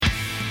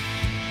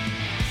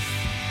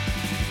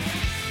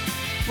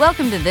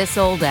Welcome to This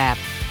Old App,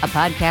 a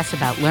podcast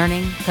about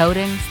learning,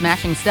 coding,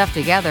 smashing stuff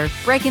together,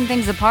 breaking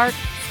things apart,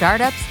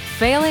 startups,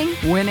 failing,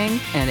 winning,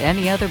 and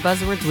any other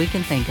buzzwords we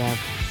can think of.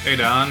 Hey,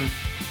 Don.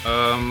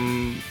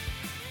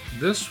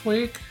 This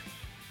week,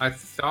 I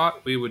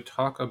thought we would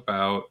talk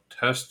about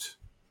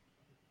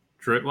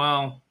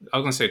well, I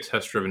was going to say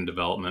test-driven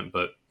development,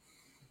 but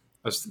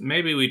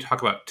maybe we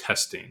talk about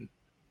testing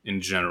in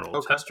general.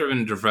 Okay.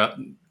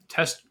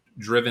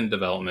 Test-driven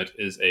development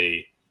is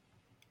a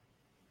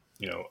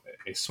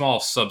small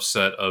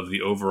subset of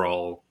the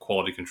overall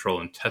quality control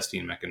and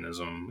testing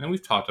mechanism, and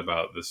we've talked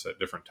about this at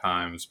different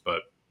times.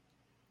 But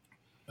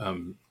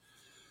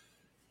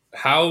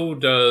how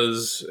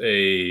does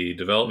a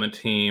development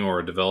team or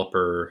a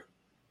developer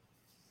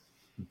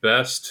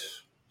best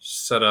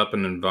set up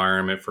an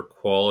environment for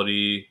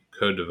quality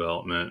code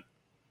development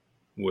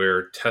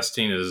where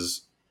testing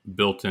is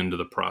built into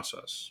the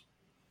process?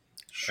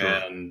 Sure.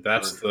 And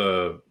that's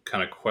the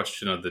kind of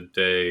question of the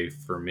day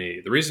for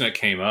me. The reason it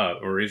came up,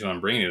 or the reason I'm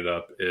bringing it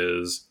up,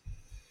 is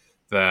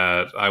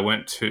that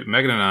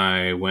Megan and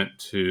I went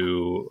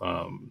to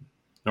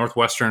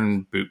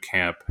Northwestern Boot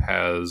Camp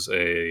has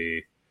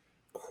a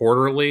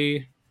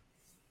quarterly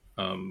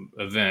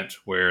event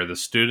where the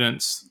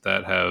students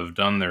that have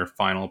done their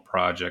final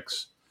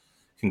projects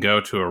can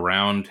go to a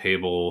round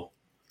table,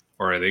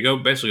 or they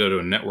basically go to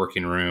a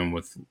networking room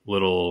with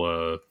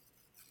little,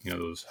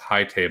 those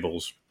high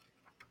tables,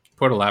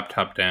 put a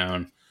laptop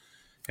down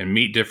and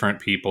meet different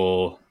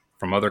people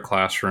from other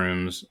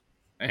classrooms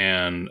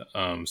and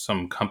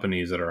some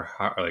companies that are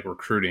like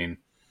recruiting,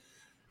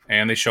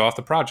 and they show off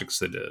the projects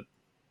they did.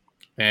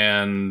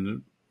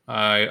 And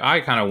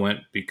I kind of went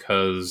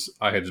because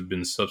I had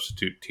been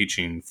substitute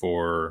teaching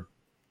for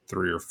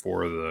 3 or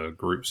 4 of the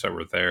groups that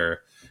were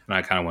there, and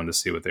I kind of wanted to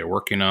see what they were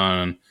working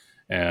on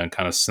and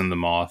kind of send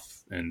them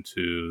off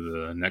into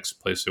the next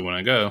place they want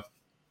to go.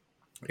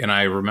 And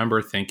I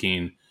remember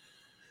thinking,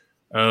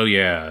 oh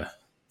yeah,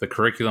 the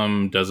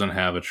curriculum doesn't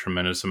have a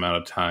tremendous amount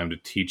of time to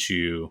teach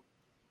you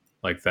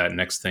like that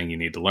next thing you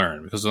need to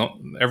learn, because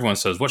everyone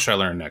says, what should I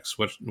learn next?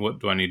 What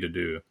do I need to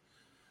do?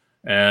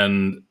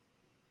 And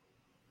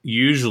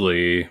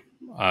usually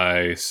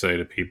I say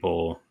to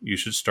people, you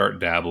should start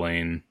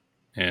dabbling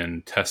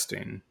in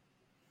testing.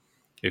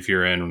 If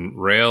you're in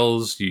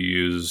Rails,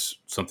 you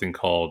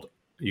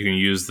can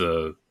use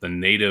the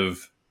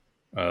native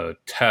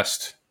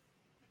test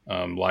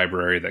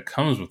library that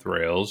comes with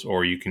Rails,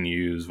 or you can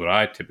use what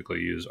I typically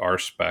use,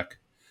 RSpec.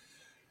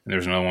 And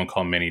there's another one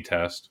called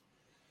Minitest.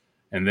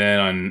 And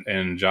then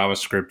in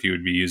JavaScript, you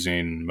would be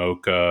using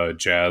Mocha,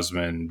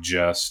 Jasmine,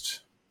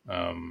 Jest,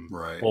 a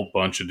whole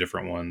bunch of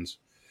different ones.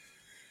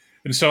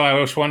 And so I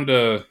just wanted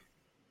to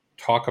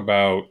talk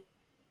about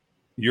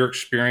your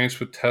experience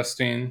with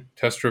testing,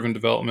 test-driven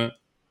development.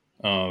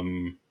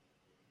 I'll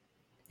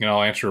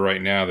answer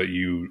right now that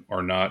you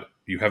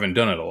haven't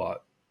done it a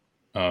lot,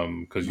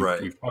 because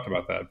we've talked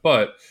about that.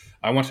 But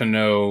I want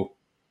to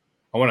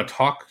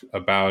talk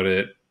about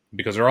it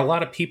because there are a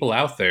lot of people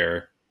out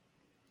there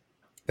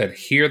that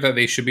hear that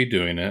they should be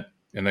doing it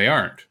and they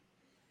aren't.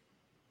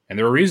 And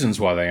there are reasons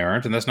why they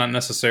aren't, and that's not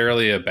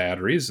necessarily a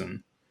bad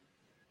reason.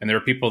 And there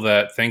are people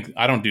that think,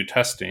 I don't do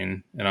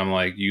testing. And I'm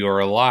like, you are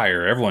a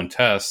liar. Everyone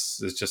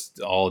tests. It's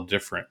just all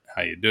different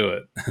how you do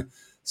it.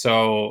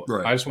 So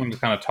I just wanted to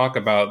kind of talk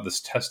about this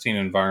testing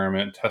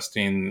environment,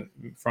 testing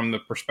from the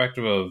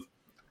perspective of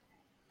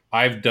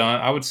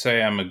I would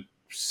say I'm a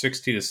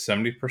 60 to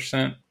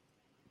 70%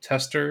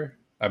 tester.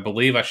 I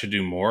believe I should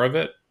do more of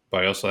it,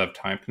 but I also have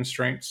time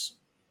constraints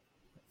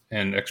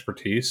and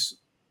expertise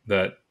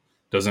that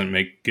doesn't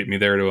get me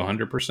there to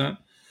 100%.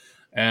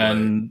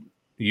 And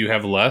you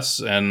have less,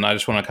 and I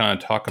just want to kind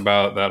of talk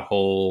about that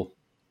whole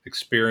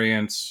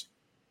experience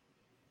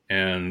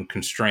and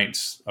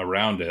constraints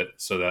around it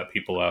so that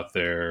people out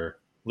there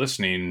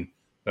listening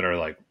that are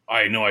like,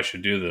 I know I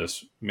should do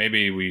this,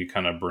 maybe we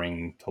kind of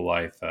bring to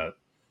life that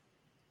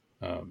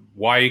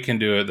why you can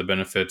do it, the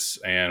benefits,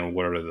 and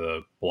what are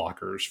the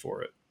blockers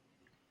for it.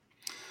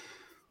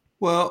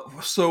 Well,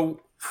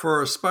 so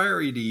for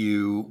Aspire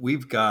EDU,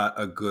 we've got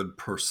a good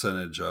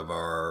percentage of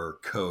our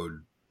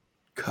code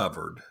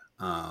covered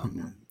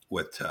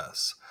with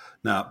tests.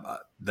 Now,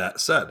 that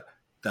said,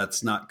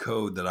 that's not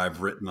code that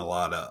I've written a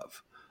lot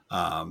of.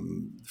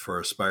 For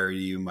Aspire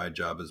EDU, my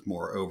job is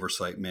more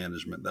oversight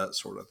management, that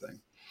sort of thing.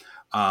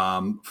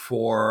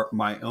 For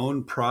my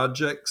own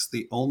projects,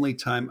 the only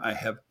time I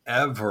have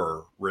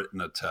ever written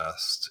a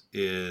test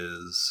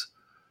is,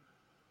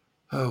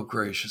 oh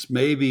gracious,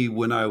 maybe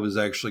when I was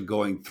actually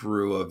going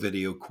through a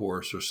video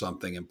course or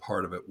something, and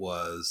part of it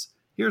was,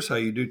 here's how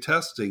you do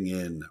testing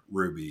in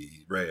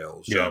Ruby,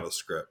 Rails,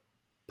 JavaScript,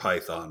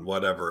 Python,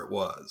 whatever it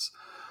was.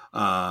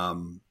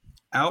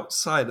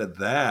 Outside of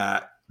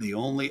that, the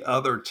only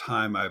other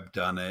time I've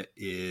done it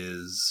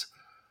is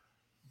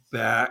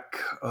back,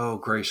 oh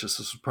gracious,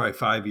 this was probably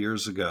 5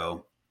 years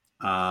ago.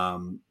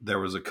 There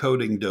was a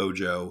coding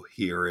dojo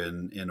here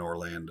in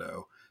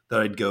Orlando that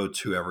I'd go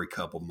to every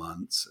couple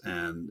months.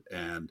 And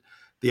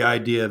the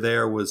idea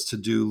there was to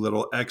do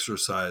little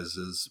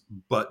exercises,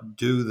 but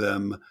do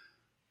them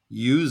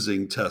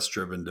using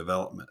test-driven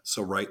development.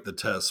 So write the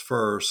tests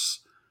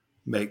first,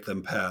 make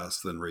them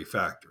pass, then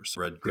refactor. So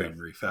red, green,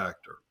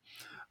 refactor.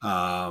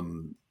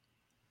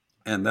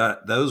 And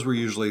those were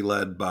usually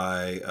led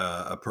by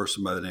a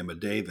person by the name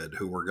of David,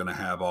 who we're going to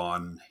have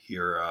on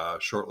here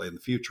shortly in the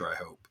future, I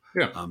hope,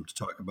 to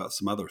talk about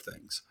some other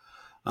things.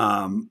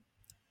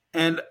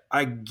 And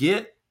I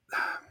get,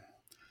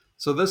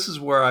 so this is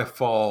where I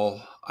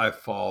fall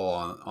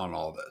on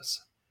all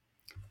this.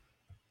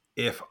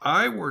 If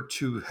I were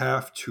to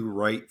have to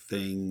write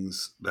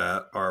things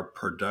that are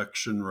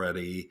production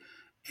ready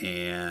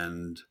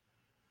and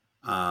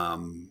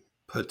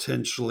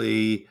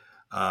potentially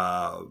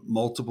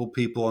multiple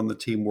people on the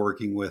team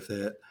working with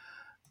it,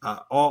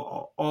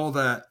 all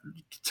that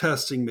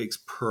testing makes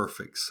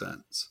perfect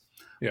sense.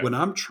 Yeah. When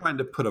I'm trying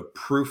to put a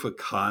proof of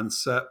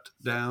concept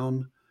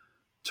down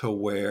to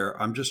where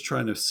I'm just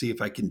trying to see if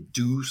I can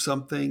do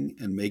something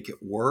and make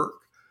it work,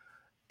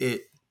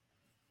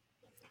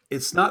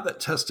 it's not that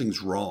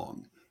testing's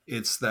wrong.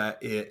 It's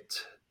that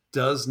it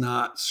does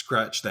not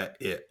scratch that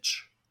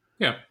itch.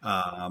 Yeah.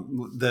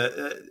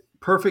 The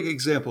perfect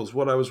example is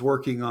what I was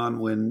working on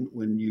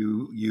when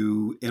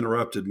you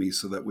interrupted me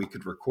so that we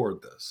could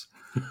record this.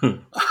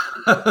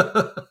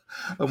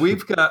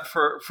 We've got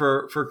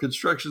for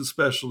construction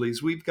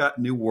specialties, we've got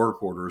new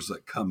work orders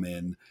that come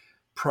in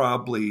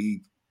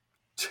probably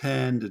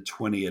 10 to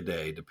 20 a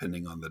day,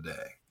 depending on the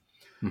day.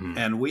 Mm-hmm.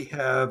 And we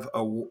have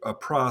a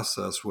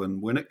process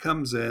when it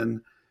comes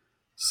in,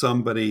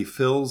 somebody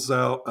fills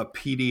out a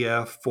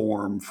PDF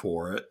form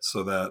for it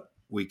so that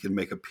we can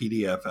make a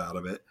PDF out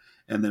of it.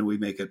 And then we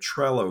make a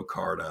Trello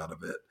card out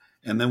of it.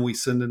 And then we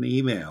send an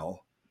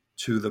email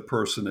to the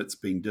person it's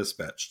being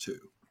dispatched to.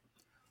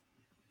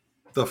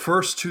 The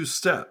first two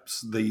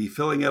steps, the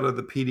filling out of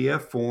the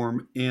PDF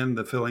form and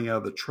the filling out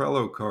of the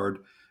Trello card,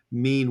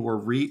 mean we're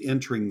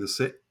re-entering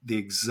the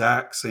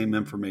exact same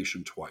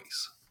information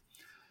twice.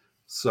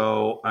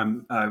 So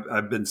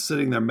I've been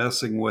sitting there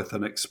messing with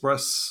an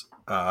Express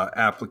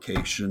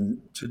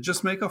application to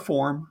just make a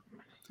form.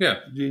 Yeah.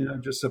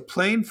 Just a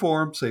plain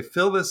form, say,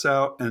 fill this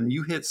out, and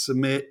you hit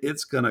submit.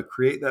 It's going to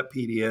create that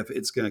PDF.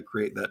 It's going to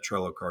create that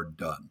Trello card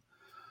done.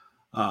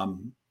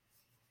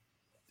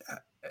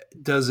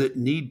 Does it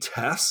need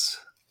tests?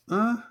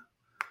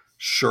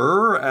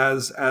 Sure,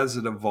 as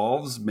it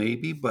evolves,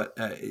 maybe. But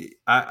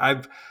I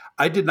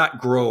did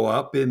not grow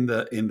up in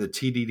the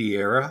TDD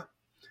era.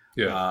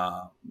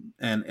 Yeah.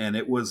 And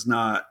it was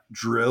not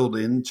drilled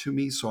into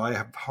me, so I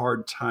have a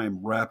hard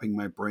time wrapping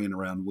my brain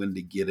around when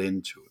to get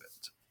into it.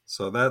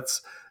 So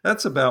that's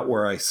about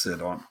where I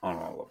sit on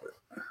all of it.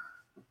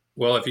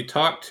 Well, if you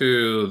talk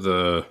to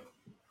the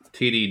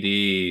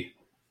TDD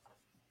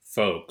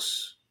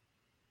folks,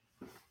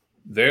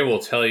 they will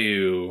tell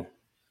you,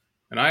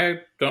 and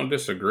I don't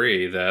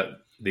disagree, that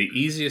the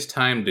easiest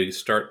time to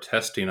start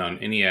testing on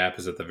any app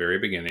is at the very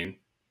beginning.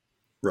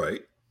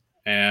 Right.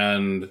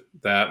 And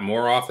that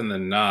more often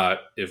than not,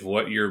 if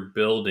what you're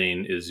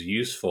building is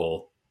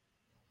useful,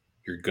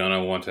 you're going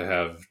to want to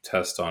have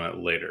tests on it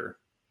later.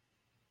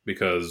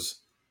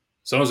 Because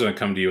someone's going to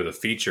come to you with a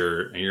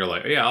feature and you're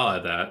like, yeah, I'll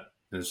add that.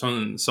 And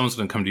someone's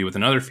going to come to you with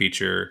another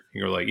feature.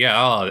 And you're like, yeah,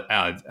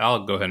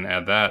 I'll go ahead and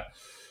add that.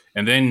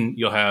 And then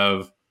you'll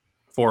have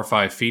 4 or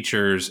 5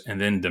 features,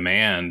 and then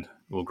demand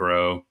will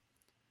grow.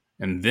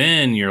 And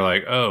then you're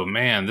like, oh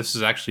man, this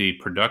is actually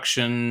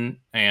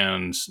production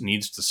and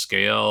needs to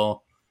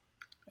scale.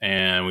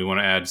 And we want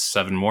to add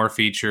 7 more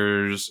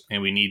features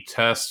and we need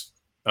tests.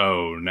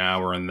 Oh,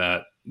 now we're in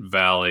that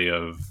valley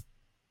of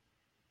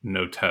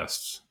no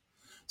tests.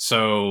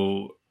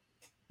 So,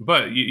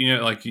 but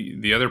like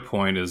the other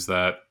point is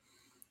that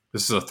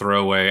this is a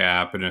throwaway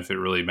app. And if it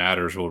really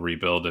matters, we'll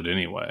rebuild it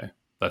anyway.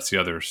 That's the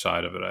other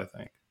side of it, I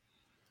think.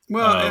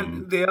 Well,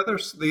 and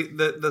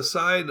the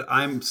side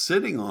I'm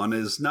sitting on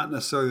is not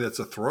necessarily that's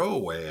a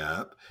throwaway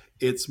app.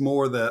 It's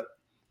more that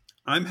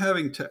I'm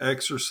having to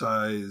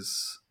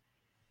exercise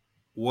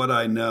what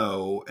I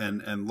know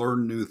and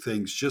learn new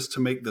things just to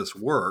make this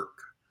work.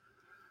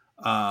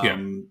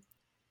 And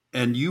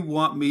you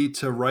want me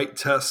to write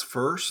tests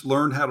first,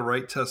 learn how to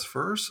write tests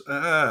first?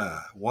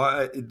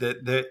 Why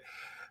that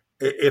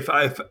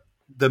if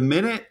the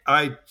minute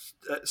I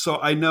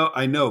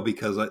know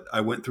because I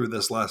went through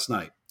this last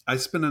night. I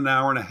spent an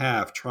hour and a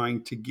half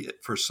trying to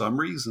get, for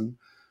some reason,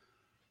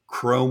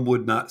 Chrome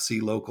would not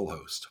see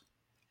localhost.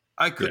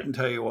 I couldn't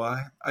tell you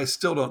why. I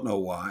still don't know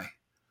why.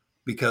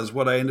 Because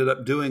what I ended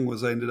up doing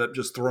was I ended up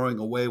just throwing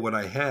away what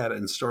I had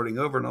and starting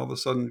over, and all of a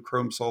sudden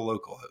Chrome saw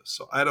localhost.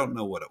 So I don't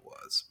know what it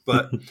was.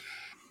 But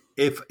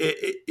if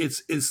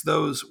it's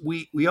those,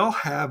 we all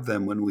have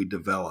them when we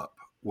develop,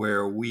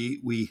 where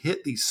we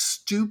hit these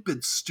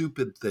stupid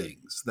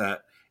things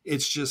that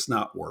it's just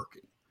not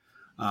working.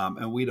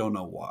 And we don't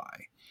know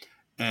why.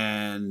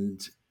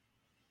 And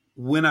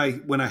when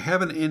I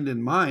have an end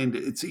in mind,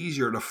 it's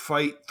easier to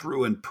fight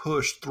through and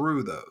push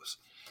through those.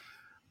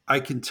 I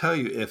can tell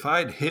you, if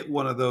I'd hit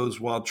one of those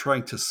while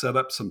trying to set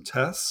up some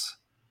tests,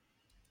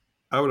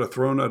 I would have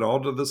thrown it all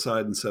to the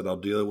side and said, I'll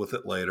deal with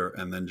it later,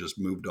 and then just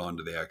moved on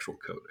to the actual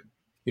coding.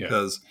 Yeah.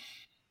 Because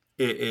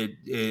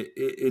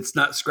it's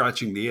not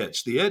scratching the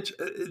itch. The itch.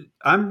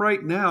 I'm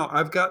right now.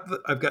 I've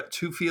got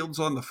two fields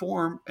on the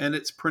form, and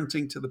it's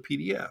printing to the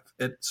PDF,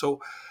 and so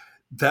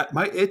that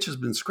my itch has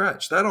been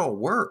scratched. That all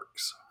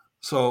works.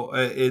 So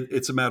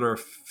it's a matter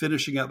of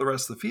finishing out the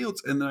rest of the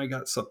fields, and then I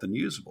got something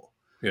usable.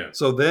 Yeah.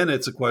 So then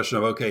it's a question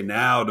of, okay,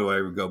 now do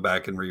I go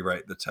back and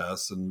rewrite the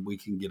tests, and we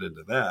can get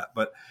into that.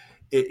 But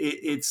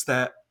it's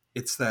that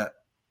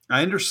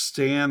I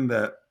understand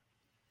that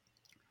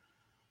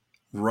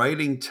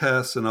writing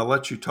tests, and I'll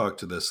let you talk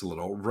to this a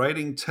little.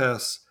 Writing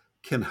tests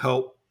can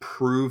help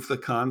prove the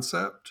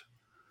concept,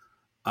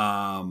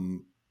 but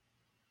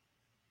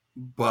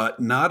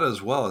not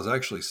as well as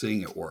actually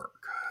seeing it work.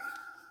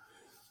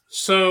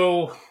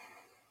 So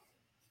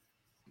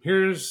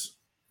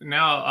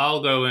now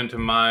I'll go into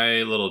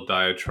my little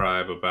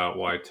diatribe about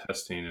why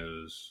testing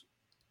is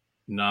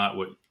not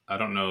what, I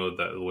don't know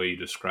that the way you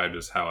described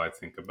is how I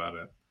think about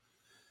it.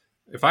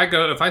 If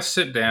I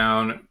sit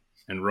down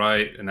and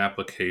write an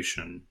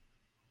application,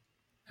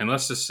 and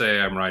let's just say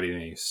I'm writing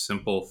a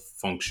simple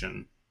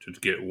function to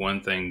get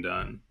one thing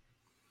done,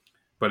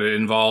 but it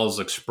involves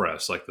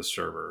Express, like the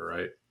server,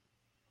 right?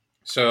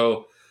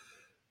 So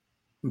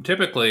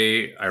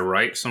typically I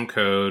write some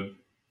code,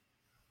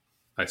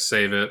 I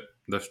save it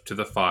to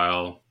the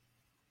file.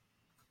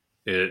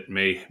 It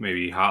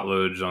maybe hot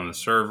loads on the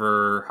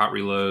server, hot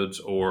reloads,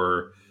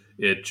 or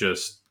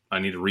I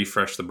need to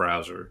refresh the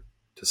browser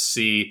to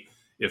see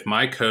if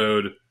my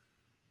code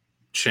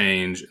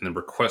change and the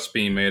request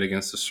being made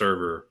against the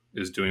server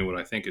is doing what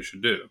I think it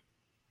should do.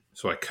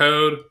 So I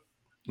code,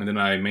 and then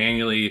I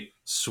manually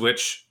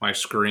switch my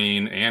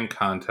screen and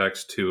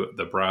context to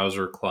the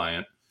browser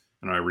client,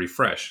 and I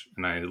refresh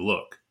and I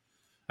look.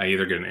 I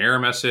either get an error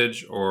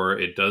message or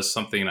it does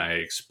something I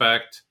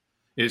expect.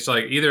 It's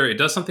like either it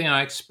does something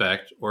I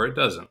expect or it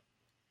doesn't.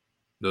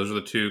 Those are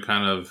the two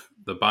kind of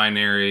the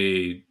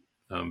binary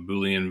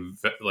Boolean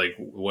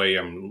way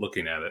I'm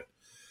looking at it.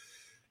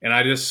 And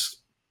I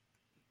just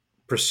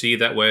proceed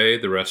that way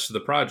the rest of the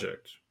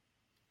project.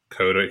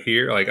 Code it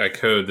here. Like I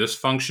code this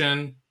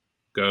function,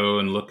 go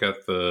and look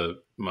at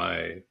the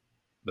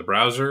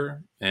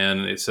browser,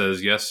 and it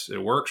says, yes,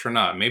 it works or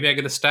not. Maybe I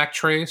get a stack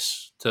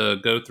trace to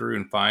go through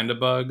and find a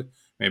bug.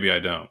 Maybe I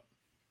don't.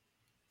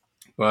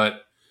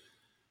 But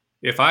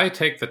if I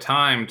take the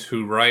time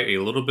to write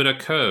a little bit of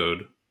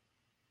code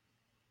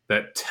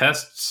that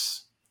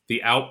tests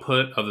the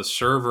output of the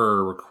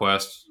server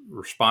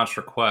response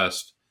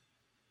request,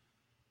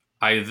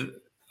 I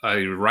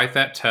write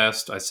that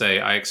test. I say,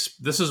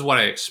 this is what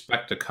I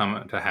expect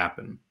to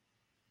happen.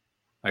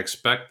 I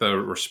expect the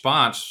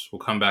response will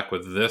come back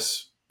with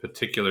this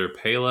particular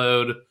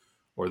payload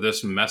or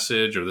this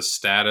message or this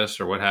status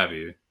or what have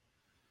you.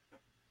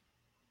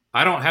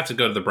 I don't have to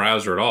go to the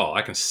browser at all.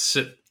 I can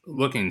sit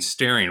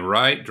staring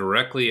right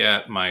directly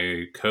at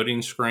my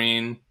coding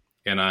screen,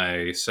 and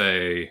I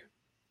say,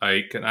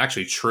 I can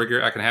actually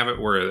trigger, I can have it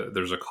where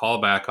there's a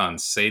callback on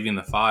saving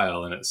the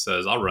file, and it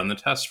says, I'll run the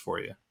test for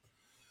you.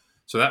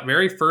 So that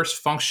very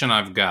first function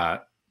I've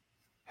got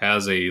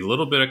has a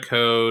little bit of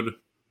code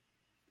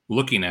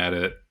looking at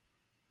it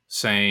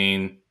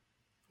saying,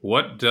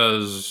 what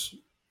does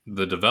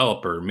the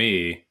developer,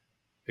 me,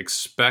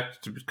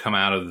 expect to come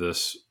out of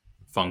this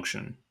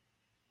function?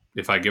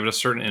 If I give it a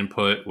certain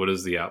input, what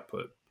is the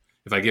output?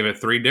 If I give it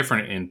 3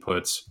 different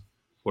inputs,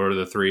 what are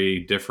the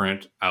 3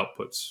 different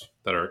outputs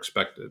that are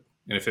expected?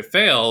 And if it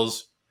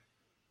fails,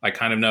 I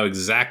kind of know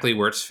exactly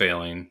where it's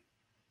failing,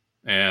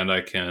 and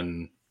I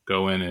can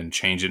go in and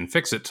change it and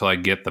fix it till I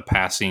get the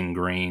passing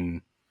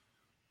green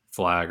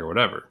flag or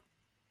whatever.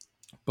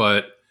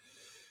 But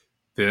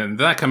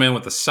then I come in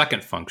with the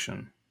second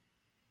function,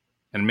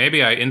 and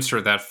maybe I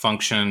insert that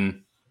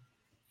function,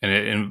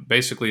 and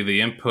basically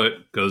the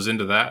input goes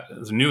into that.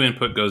 The new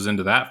input goes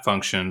into that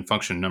function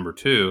number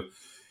 2,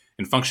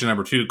 and function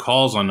number 2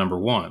 calls on number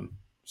 1.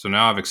 So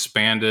now I've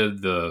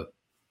expanded the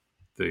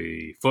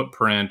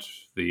footprint,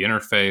 the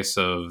interface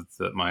of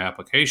my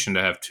application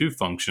to have 2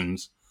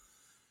 functions.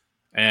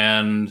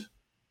 And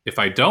if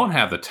I don't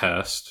have the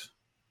test,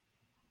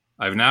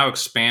 I've now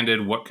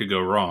expanded what could go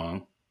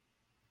wrong.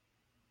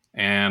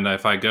 And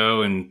if I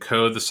go and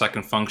code the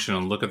second function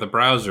and look at the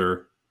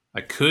browser, I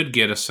could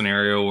get a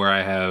scenario where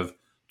I have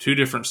 2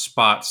 different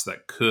spots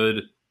that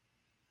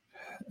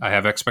I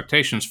have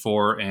expectations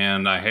for,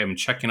 and I am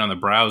checking on the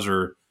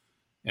browser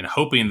and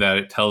hoping that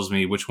it tells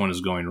me which one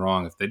is going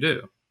wrong if they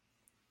do.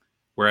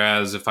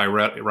 Whereas if I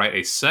write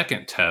a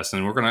second test,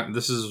 and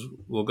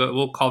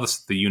we'll call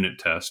this the unit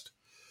test.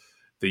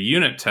 The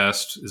unit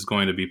test is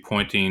going to be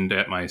pointing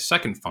at my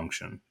second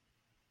function.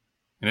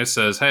 And it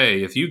says,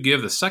 hey, if you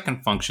give the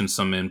second function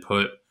some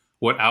input,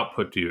 what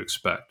output do you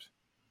expect?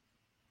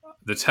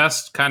 The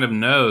test kind of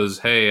knows,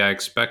 hey, I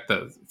expect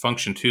that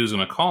function 2 is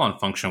going to call on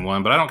function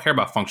 1, but I don't care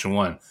about function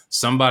 1.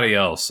 Somebody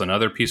else,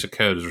 another piece of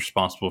code, is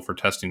responsible for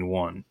testing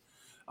 1.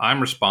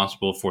 I'm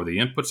responsible for the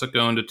inputs that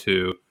go into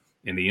 2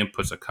 and the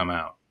inputs that come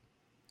out.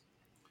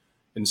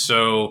 And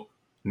so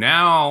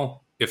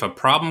now if a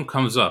problem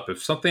comes up,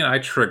 if something I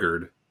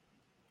triggered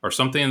or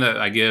something that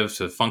I give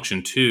to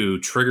function 2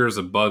 triggers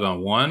a bug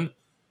on 1,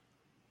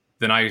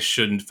 then I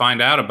should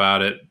find out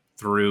about it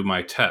through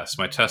my test.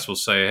 My test will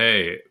say,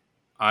 hey,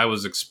 I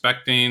was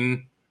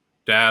expecting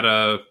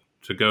data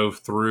to go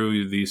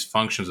through these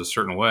functions a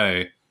certain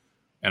way,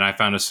 and I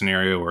found a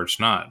scenario where it's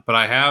not. But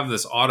I have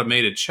this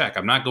automated check.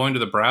 I'm not going to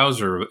the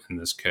browser in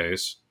this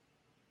case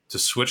to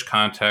switch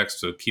context,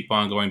 to keep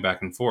on going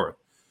back and forth.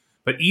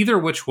 But either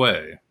which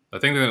way, the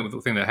thing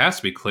that has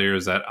to be clear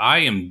is that I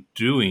am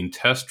doing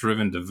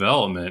test-driven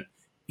development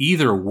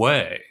either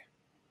way.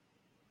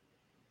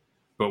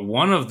 But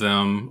one of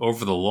them,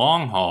 over the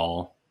long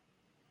haul,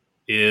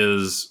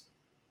 is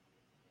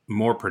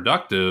more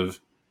productive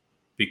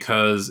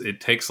because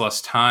it takes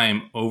less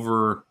time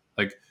over,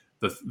 like,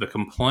 the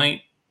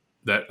complaint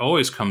that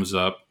always comes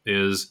up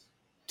is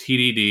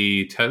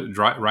TDD,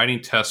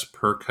 writing tests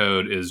per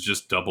code is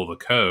just double the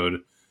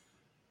code.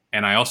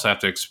 And I also have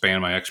to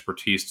expand my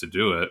expertise to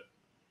do it.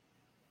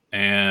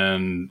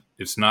 And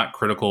it's not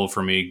critical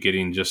for me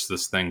getting just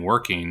this thing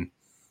working.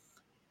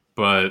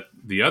 But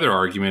the other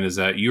argument is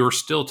that you're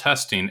still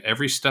testing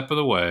every step of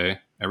the way.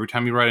 Every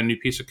time you write a new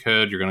piece of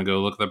code, you're going to go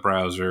look at the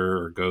browser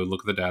or go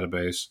look at the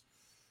database.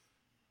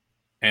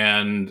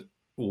 And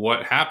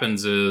what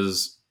happens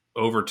is,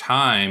 over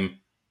time,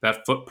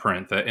 that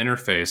footprint, that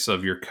interface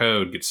of your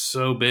code gets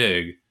so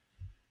big,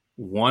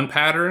 one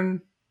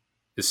pattern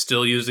is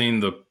still using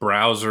the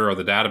browser or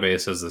the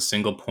database as a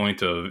single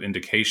point of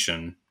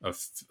indication of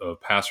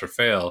pass or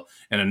fail,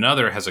 and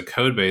another has a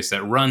code base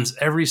that runs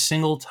every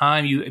single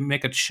time you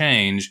make a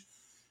change,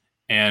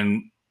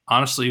 and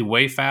honestly,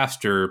 way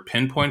faster,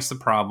 pinpoints the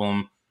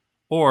problem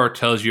or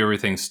tells you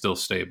everything's still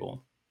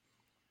stable.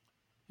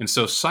 And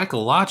so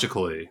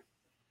psychologically,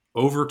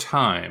 over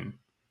time,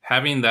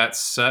 having that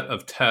set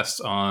of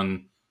tests of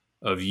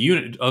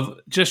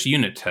just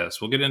unit tests,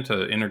 we'll get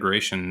into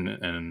integration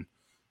and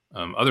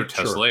other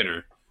tests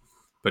later,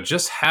 but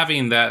just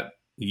having that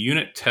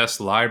unit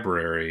test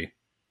library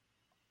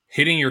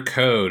hitting your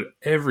code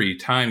every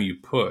time you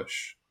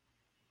push,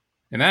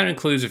 and that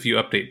includes if you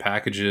update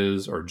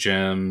packages or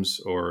gems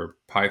or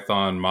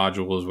Python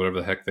modules, whatever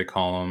the heck they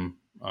call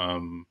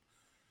them.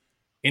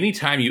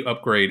 Anytime you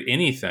upgrade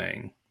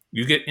anything,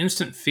 you get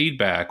instant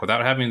feedback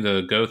without having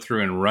to go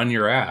through and run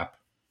your app,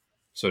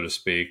 so to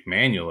speak,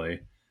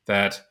 manually,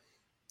 that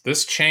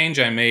this change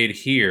I made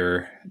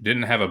here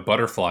didn't have a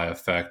butterfly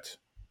effect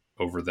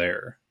over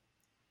there.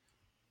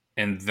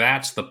 And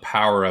that's the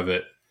power of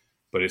it,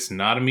 but it's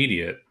not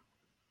immediate.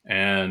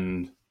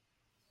 And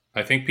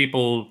I think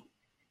people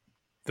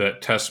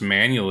that test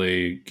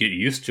manually get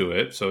used to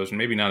it, so it's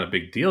maybe not a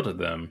big deal to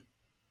them.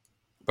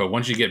 But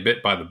once you get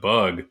bit by the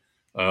bug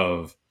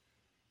of,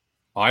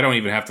 I don't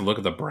even have to look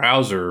at the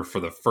browser for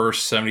the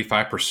first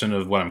 75%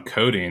 of what I'm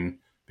coding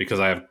because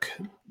I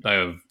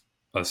have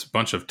a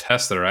bunch of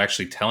tests that are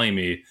actually telling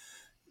me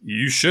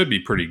you should be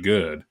pretty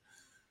good.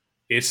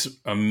 It's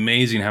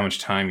amazing how much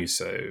time you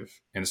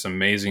save, and it's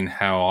amazing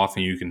how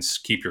often you can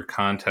keep your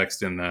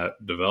context in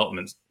that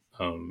development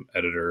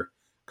editor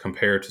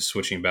compared to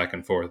switching back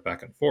and forth.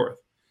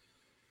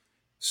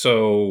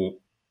 So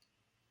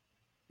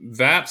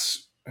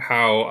that's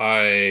how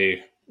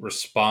I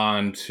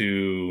respond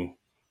to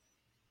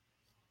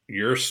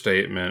your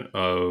statement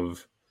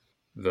of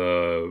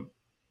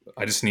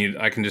I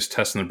can just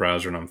test in the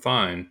browser and I'm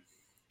fine.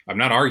 I'm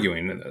not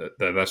arguing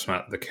that that's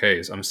not the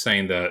case. I'm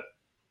saying that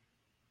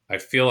I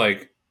feel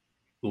like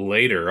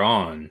later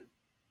on,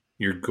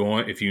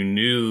 if you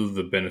knew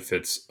the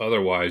benefits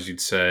otherwise, you'd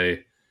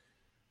say,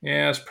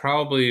 yeah, it's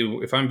probably,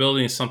 if I'm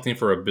building something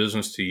for a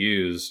business to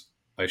use,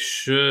 I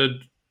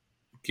should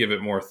give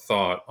it more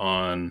thought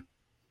on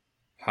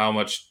how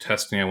much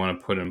testing I want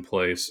to put in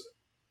place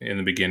in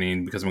the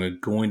beginning because I'm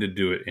going to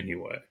do it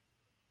anyway.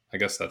 I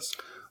guess that's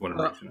what I'm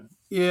reaching at.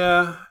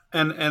 Yeah,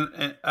 and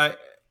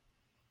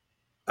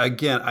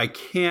I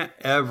can't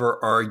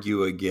ever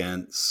argue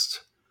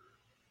against.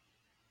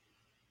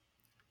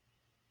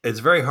 It's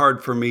very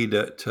hard for me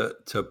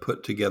to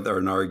put together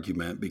an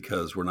argument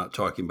because we're not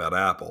talking about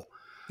Apple.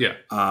 Yeah.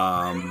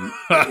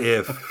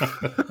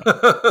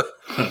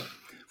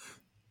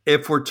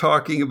 If we're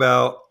talking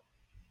about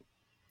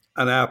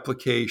an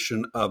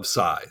application of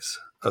size,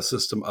 a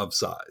system of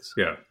size.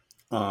 Yeah.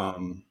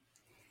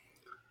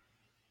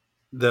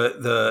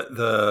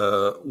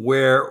 The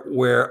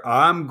where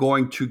I'm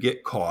going to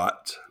get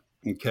caught,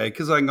 okay,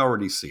 because I can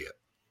already see it,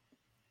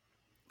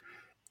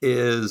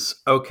 is,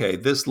 okay,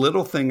 this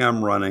little thing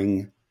I'm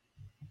running,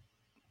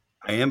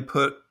 I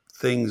input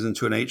things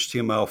into an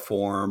HTML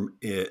form,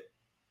 it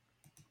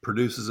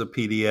produces a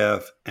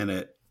PDF, and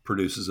it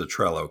produces a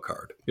Trello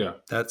card. Yeah.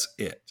 That's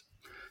it.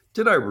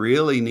 Did I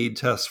really need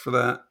tests for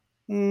that?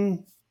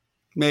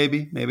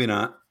 Maybe, maybe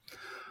not.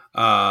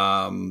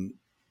 And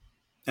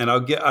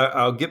I'll get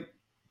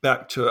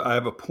back to, I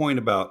have a point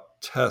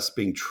about tests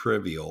being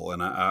trivial,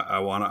 and I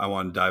want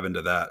to dive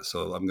into that.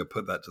 So I'm going to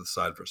put that to the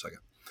side for a second.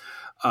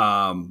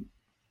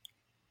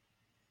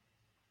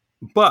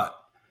 But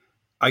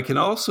I can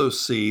also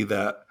see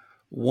that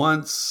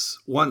once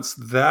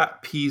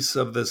that piece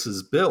of this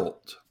is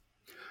built,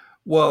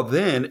 Well,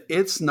 then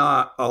it's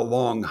not a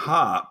long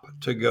hop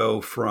to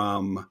go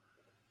from,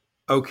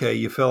 okay,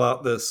 you fill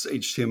out this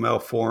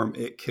HTML form,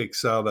 it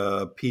kicks out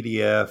a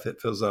PDF,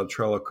 it fills out a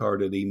Trello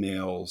card, it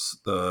emails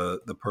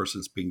the person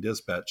it's being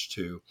dispatched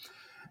to.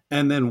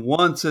 And then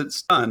once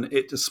it's done,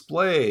 it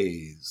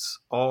displays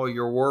all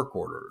your work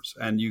orders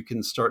and you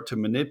can start to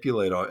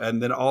manipulate all.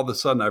 And then all of a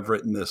sudden, I've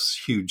written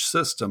this huge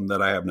system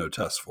that I have no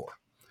test for.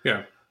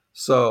 Yeah.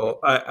 So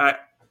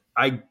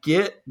I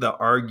get the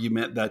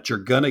argument that you're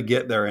going to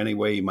get there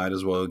anyway. You might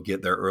as well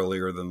get there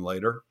earlier than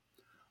later.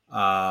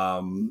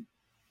 I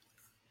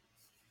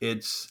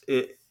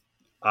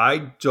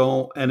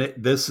don't, and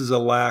this is a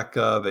lack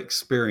of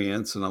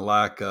experience and a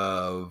lack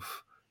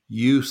of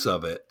use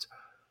of it.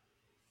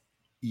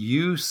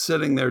 You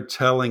sitting there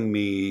telling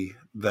me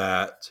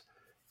that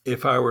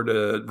if I were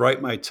to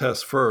write my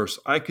test first,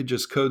 I could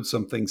just code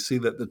something, see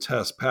that the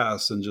test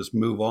passed, and just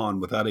move on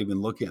without even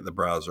looking at the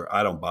browser.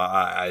 I don't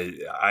buy.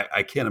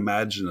 I can't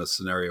imagine a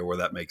scenario where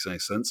that makes any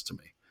sense to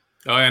me.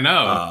 Oh, I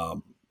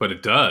know, but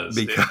it does.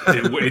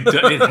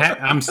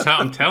 I'm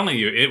telling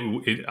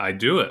you, I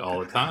do it all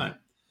the time.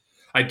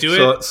 I do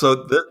it.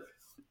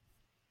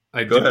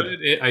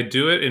 I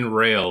do it in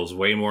Rails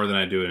way more than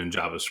I do it in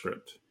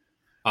JavaScript.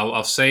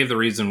 I'll save the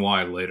reason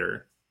why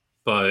later.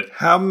 But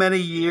how many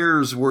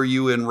years were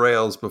you in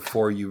Rails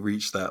before you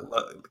reached that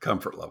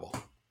comfort level?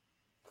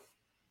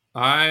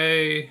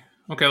 Okay,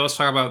 let's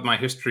talk about my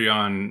history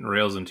on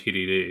Rails and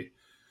TDD.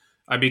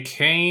 I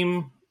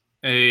became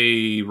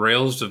a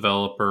Rails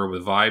developer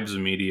with Vibes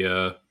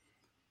Media,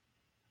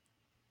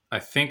 I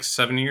think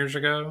 7 years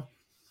ago.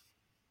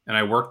 And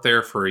I worked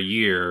there for a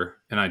year,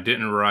 and I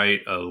didn't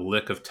write a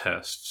lick of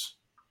tests.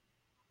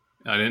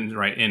 I didn't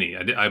write any.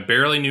 I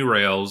barely knew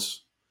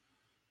Rails.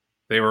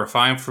 They were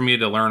fine for me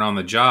to learn on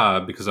the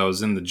job because I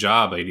was in the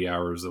job 80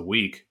 hours a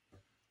week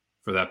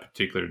for that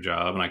particular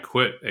job. And I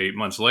quit 8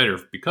 months later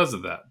because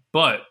of that.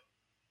 But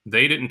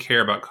they didn't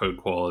care about code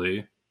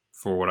quality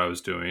for what I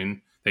was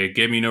doing. They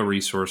gave me no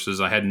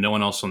resources. I had no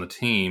one else on the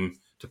team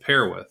to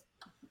pair with.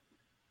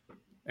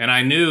 And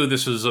I knew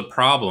this was a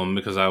problem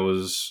because I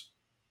was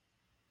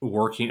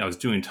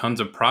doing tons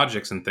of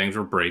projects and things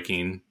were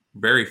breaking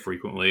very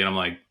frequently. And I'm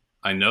like,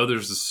 I know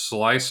there's a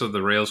slice of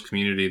the Rails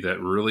community that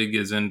really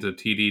gets into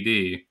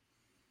TDD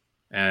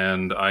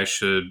and I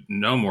should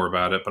know more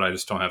about it, but I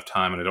just don't have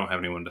time and I don't have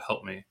anyone to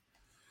help me.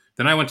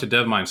 Then I went to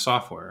DevMind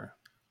Software,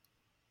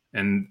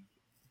 and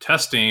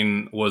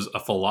testing was a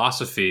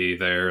philosophy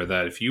there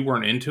that if you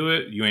weren't into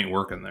it, you ain't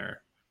working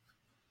there.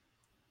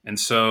 And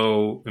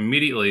so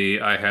immediately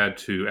I had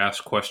to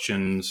ask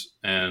questions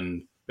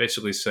and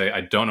basically say, I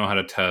don't know how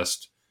to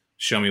test.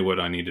 Show me what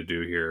I need to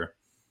do here.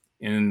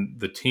 And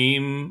the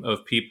team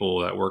of people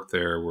that worked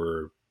there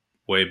were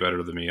way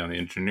better than me on the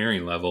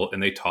engineering level,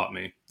 and they taught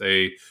me.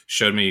 They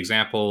showed me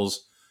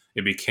examples.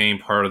 It became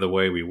part of the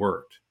way we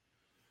worked.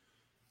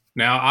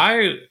 Now,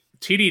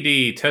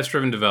 TDD,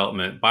 test-driven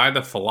development, by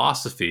the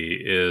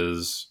philosophy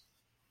is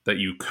that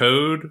you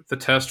code the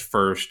test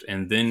first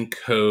and then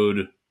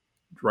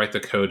write the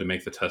code to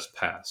make the test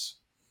pass.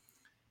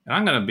 And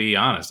I'm going to be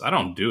honest, I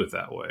don't do it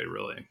that way,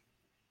 really.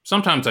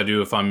 Sometimes I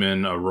do if I'm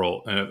in a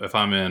role.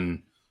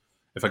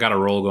 If I got a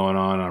role going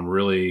on, I'm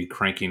really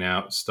cranking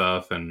out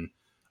stuff and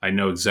I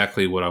know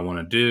exactly what I want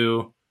to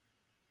do.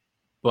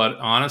 But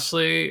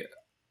honestly,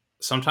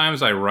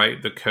 sometimes I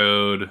write the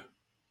code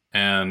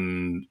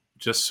and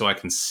just so I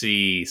can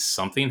see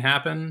something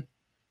happen.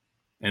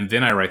 And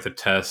then I write the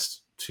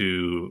test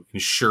to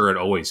ensure it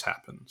always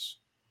happens.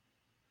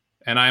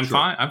 And I'm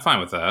fine. I'm fine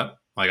with that.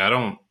 Like, I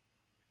don't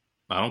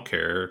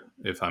care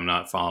if I'm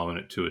not following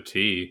it to a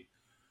T.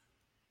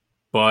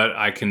 But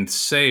I can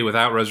say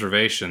without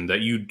reservation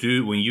that you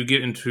do, when you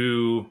get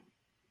into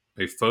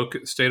a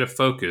state of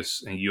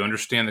focus and you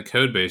understand the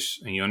code base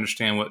and you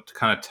understand what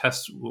kind of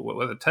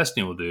what the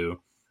testing will do,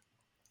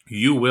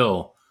 you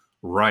will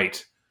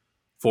write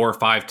 4 or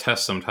 5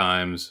 tests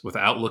sometimes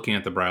without looking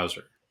at the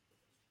browser.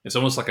 It's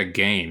almost like a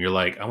game. You're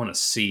like, I want to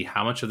see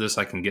how much of this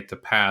I can get to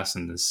pass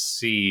and to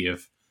see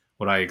if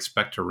what I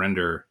expect to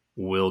render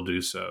will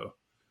do so.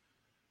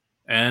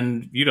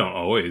 And you don't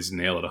always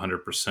nail it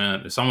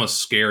 100%. It's almost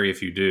scary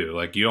if you do.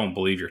 Like, you don't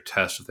believe your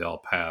tests if they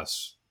all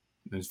pass.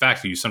 In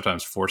fact, you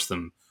sometimes force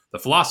them. The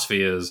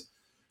philosophy is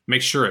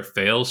make sure it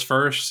fails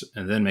first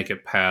and then make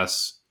it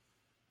pass,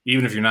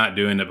 even if you're not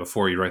doing it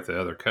before you write the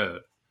other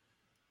code.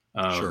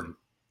 Sure.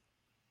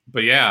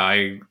 But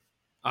yeah,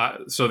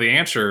 so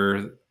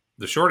the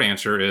short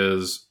answer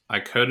is I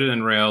coded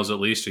in Rails at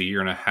least a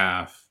year and a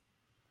half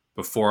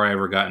before I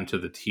ever got into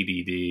the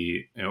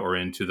TDD or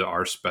into the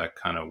RSpec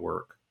kind of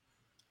work.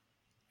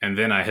 And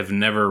then I have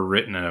never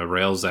written a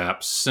Rails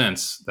app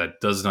since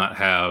that does not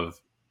have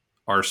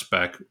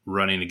RSpec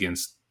running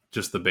against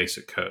just the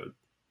basic code.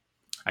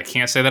 I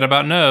can't say that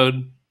about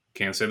Node.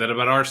 Can't say that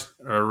about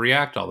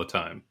React all the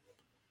time.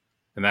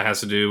 And that has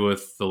to do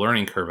with the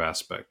learning curve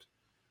aspect.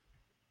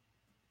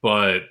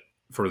 But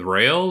for the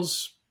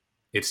Rails,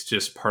 it's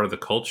just part of the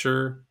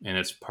culture, and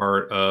it's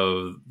part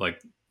of,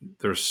 like,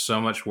 there's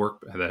so much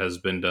work that has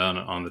been done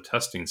on the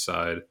testing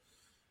side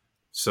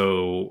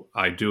So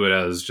I do it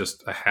as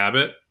just a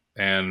habit,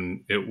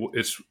 and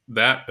it's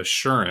that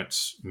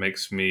assurance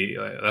makes me.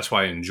 That's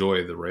why I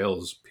enjoy the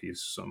Rails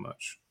piece so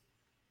much.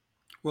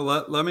 Well,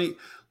 let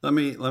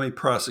me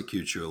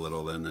prosecute you a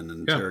little then and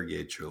Yeah.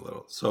 interrogate you a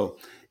little. So,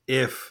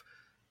 if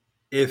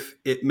if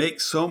it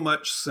makes so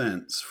much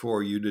sense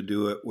for you to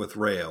do it with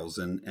Rails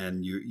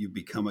and you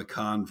become a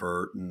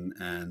convert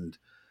and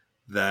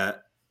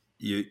that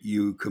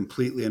you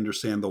completely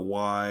understand the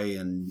why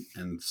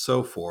and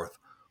so forth,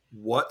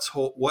 what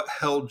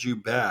held you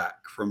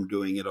back from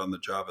doing it on the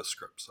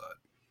JavaScript side?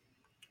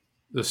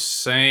 The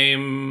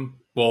same.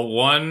 Well,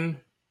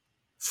 one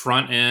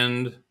front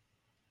end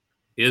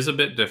is a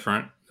bit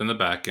different than the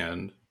back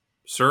end.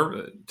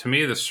 To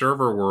me, the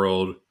server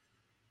world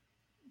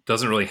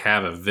doesn't really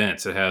have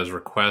events. It has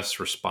request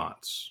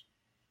response.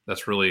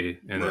 That's really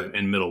Right.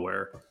 in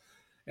middleware.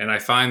 And I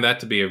find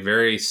that to be a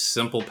very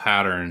simple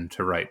pattern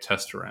to write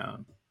tests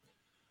around.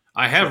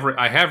 Sure.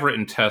 I have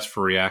written tests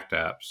for React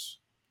apps,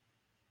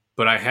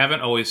 but I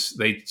haven't always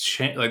they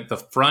change like the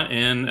front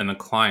end and the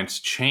clients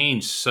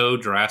change so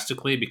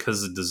drastically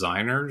because of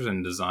designers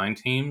and design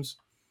teams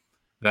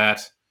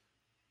that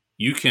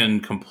you can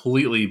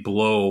completely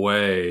blow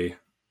away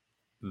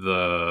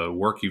the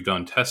work you've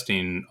done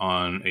testing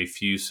on a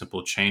few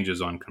simple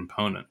changes on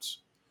components.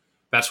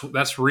 That's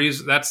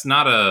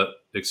not a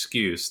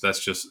excuse.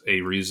 That's just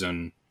a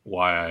reason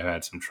why I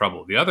had some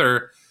trouble. The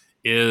other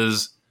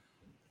is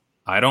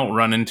I don't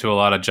run into a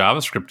lot of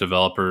JavaScript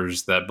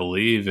developers that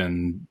believe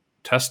in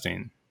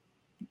testing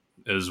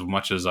as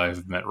much as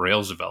I've met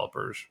Rails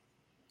developers.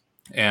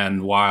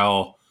 And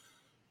while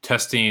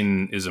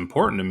testing is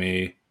important to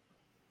me,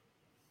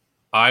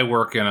 I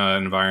work in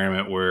an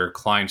environment where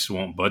clients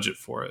won't budget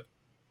for it.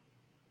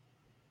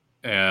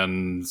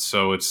 And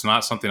so it's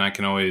not something I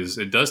can always,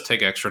 it does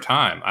take extra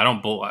time.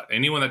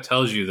 Anyone that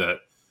tells you that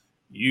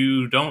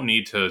you don't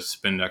need to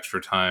spend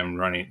extra time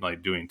running,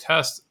 like doing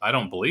tests, I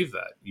don't believe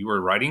that. You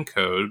are writing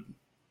code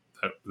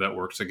that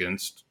works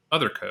against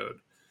other code.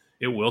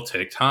 It will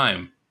take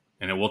time,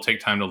 and it will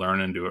take time to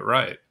learn and do it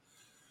right.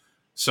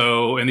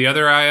 So, and the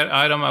other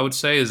item I would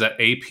say is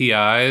that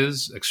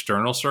APIs,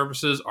 external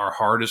services, are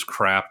hard as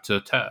crap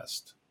to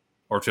test,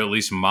 or to at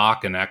least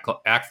mock and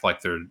act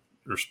like they're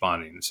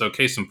responding. So,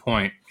 case in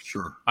point,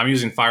 Sure. I'm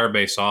using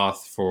Firebase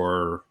Auth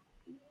for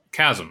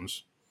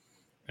chasms,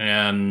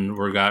 and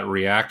we've got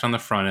React on the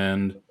front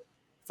end,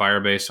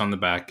 Firebase on the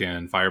back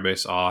end,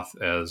 Firebase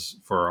Auth as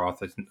for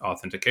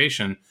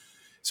authentication.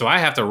 So I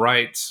have to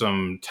write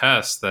some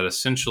tests that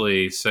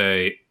essentially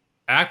say,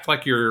 act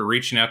like you're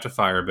reaching out to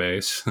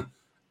Firebase,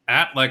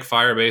 act like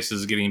Firebase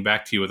is getting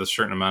back to you with a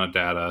certain amount of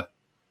data,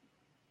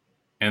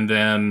 and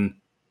then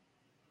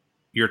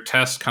your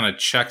test kind of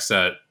checks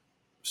that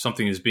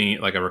something is being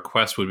like a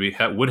request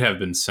would have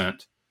been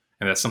sent,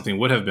 and that something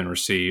would have been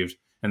received,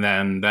 and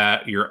then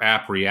that your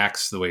app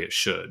reacts the way it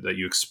should. That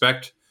you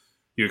expect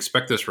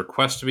this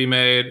request to be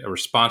made, a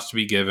response to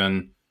be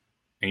given,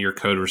 and your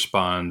code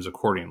responds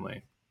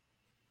accordingly.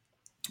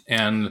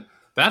 And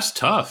that's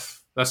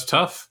tough. That's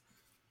tough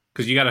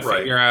because you got to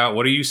figure out,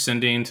 what are you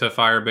sending to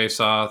Firebase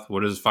Auth?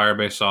 What is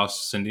Firebase Auth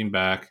sending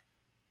back?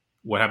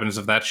 What happens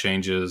if that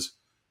changes?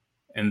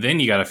 And then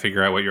you got to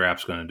figure out what your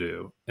app's going to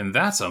do. And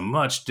that's a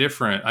much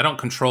different, I don't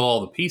control all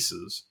the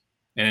pieces.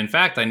 And in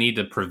fact, I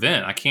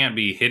can't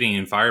be hitting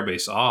in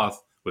Firebase Auth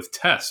with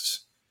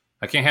tests.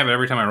 I can't have it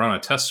every time I run a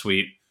test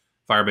suite.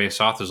 Firebase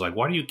Auth is like,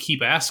 why do you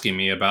keep asking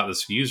me about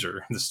this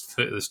user,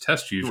 this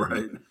test user?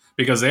 Right.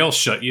 Because they'll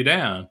shut you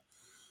down.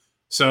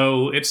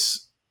 So it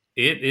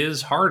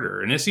is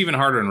harder, and it's even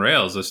harder in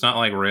Rails. It's not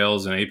like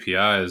Rails and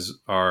APIs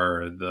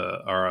are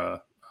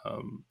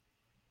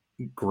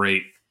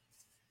great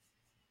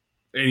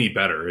any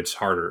better. It's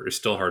harder. It's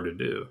still hard to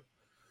do.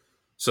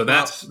 So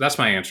that's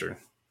my answer.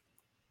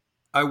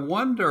 I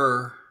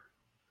wonder.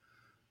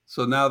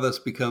 So now this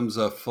becomes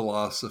a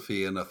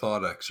philosophy and a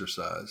thought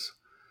exercise.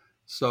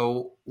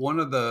 So one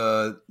of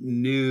the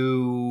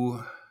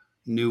newer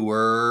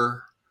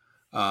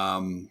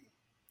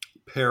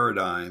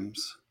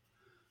paradigms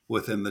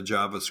within the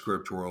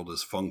JavaScript world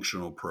is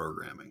functional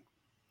programming,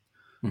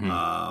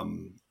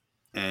 and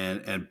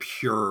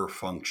pure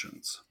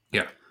functions.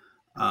 Yeah.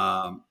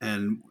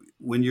 And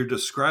when you're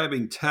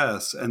describing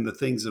tests and the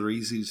things that are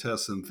easy to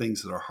test and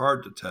things that are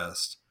hard to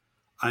test,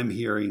 I'm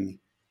hearing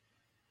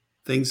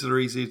things that are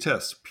easy to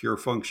test, pure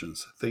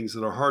functions. Things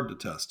that are hard to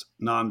test,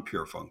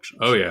 non-pure functions.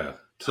 Oh yeah,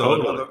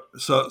 totally.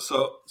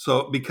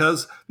 So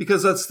because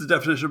that's the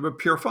definition of a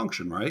pure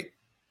function, right?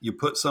 You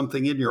put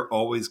something in, you're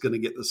always going to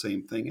get the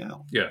same thing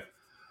out. Yeah.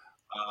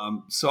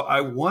 So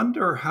I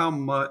wonder how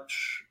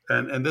much,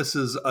 and this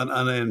is an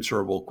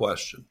unanswerable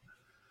question,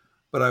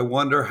 but I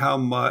wonder how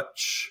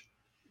much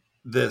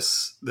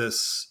this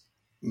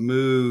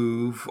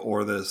move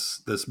or this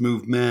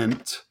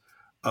movement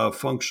of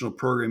functional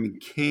programming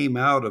came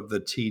out of the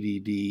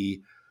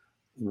TDD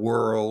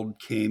world,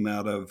 came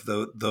out of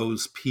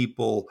those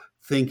people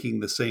thinking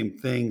the same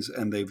things,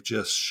 and they've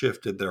just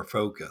shifted their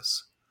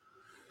focus.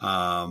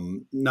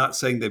 Not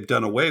saying they've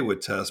done away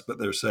with tests, but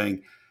they're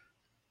saying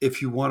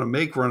if you want to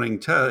make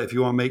if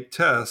you want to make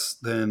tests,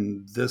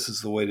 then this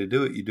is the way to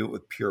do it. You do it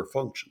with pure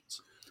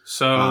functions.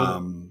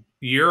 So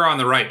you're on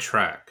the right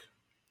track.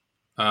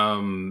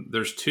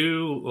 There's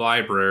two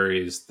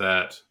libraries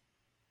that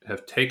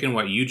have taken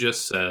what you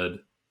just said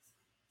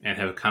and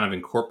have kind of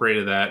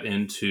incorporated that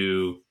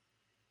into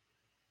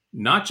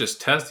not just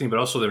testing, but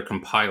also their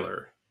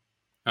compiler.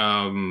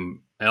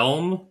 Elm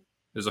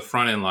is a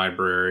front-end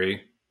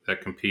library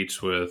that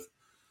competes with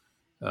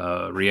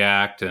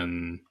React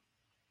and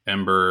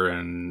Ember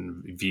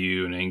and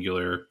Vue and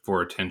Angular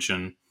for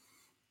attention.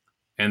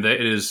 And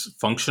that it is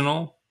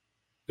functional,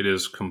 it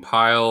is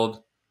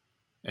compiled,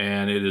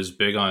 and it is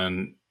big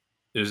on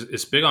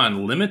it's big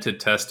on limited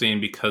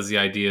testing, because the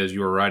idea is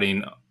you're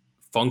writing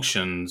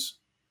functions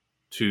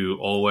to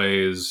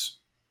always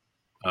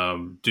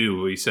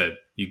do what you said.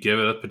 You give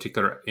it a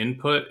particular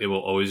input, it will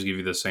always give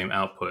you the same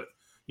output.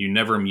 You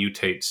never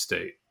mutate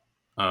state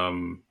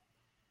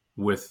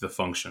with the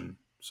function,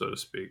 so to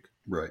speak.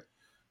 Right.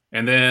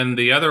 And then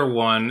the other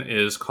one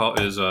is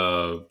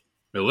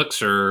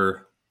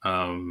Elixir.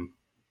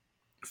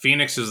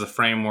 Phoenix is the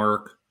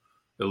framework.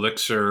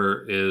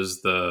 Elixir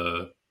is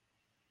the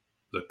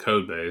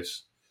code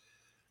base.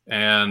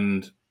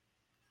 And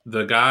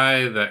the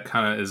guy that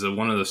kind of is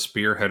one of the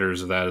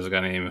spearheaders of that is a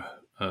guy named,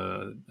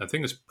 I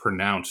think it's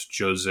pronounced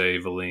Jose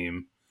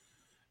Valim.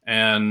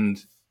 And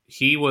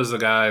he was the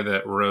guy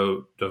that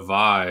wrote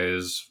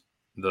Devise,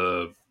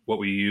 what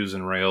we use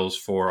in Rails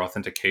for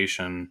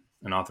authentication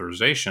and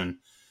authorization.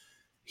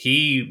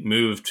 He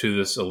moved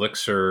to the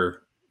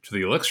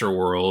Elixir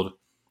world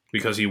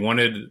because he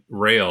wanted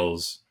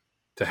Rails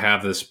to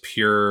have this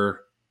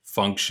pure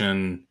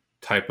function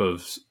type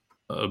of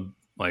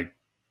like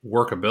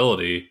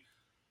workability,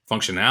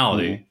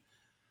 functionality,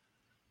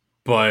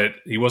 but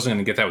he wasn't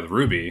going to get that with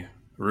Ruby.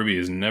 Ruby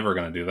is never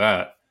going to do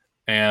that.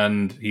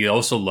 And he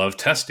also loved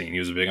testing. He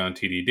was big on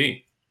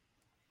TDD.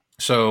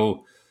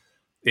 So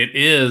it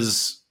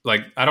is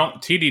like,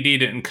 TDD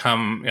didn't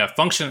come,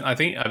 function. I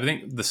think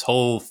this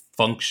whole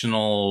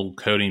functional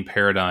coding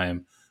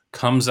paradigm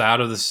comes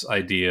out of this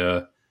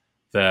idea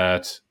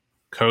that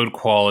code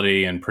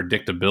quality and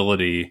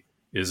predictability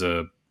is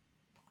a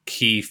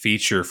key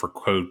feature for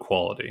code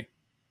quality.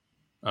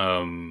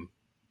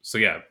 So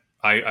yeah,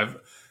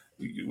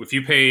 if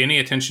you pay any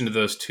attention to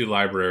those two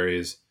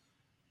libraries,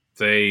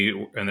 they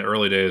in the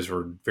early days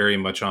were very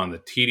much on the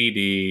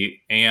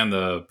TDD and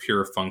the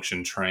pure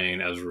function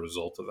train as a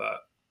result of that.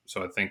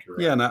 So I think you're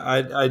right. Yeah, and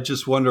I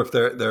just wonder if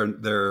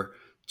they're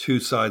two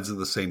sides of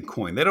the same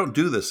coin. They don't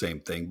do the same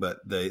thing, but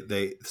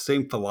they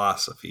same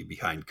philosophy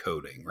behind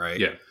coding, right?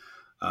 Yeah.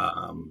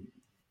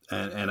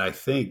 And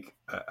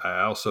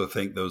I also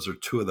think those are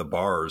two of the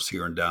bars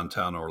here in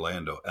downtown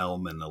Orlando,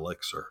 Elm and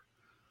Elixir.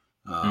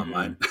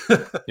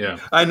 Yeah,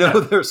 I know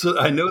there's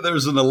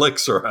an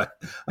Elixir.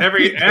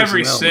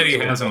 Every city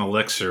has an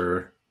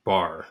Elixir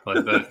bar.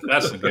 Like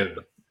that's a good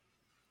one.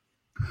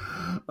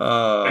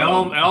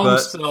 Elm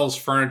sells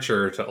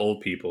furniture to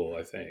old people,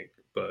 I think,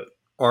 but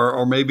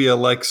or maybe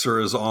Elixir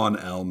is on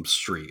Elm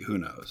Street. Who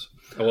knows?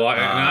 Well,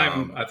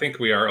 I think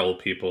we are old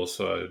people,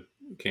 so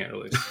I can't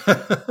really.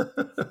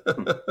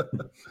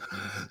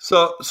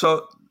 So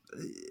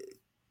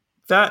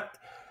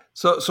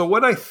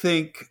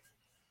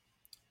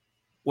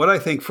what I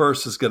think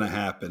first is going to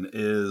happen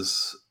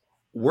is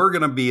we're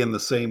going to be in the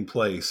same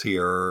place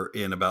here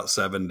in about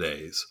 7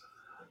 days.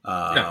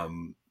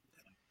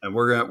 And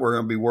we're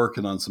going to be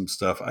working on some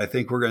stuff. I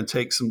think we're going to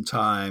take some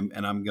time,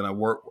 and I'm going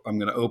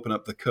to open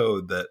up the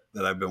code that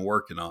I've been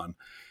working on,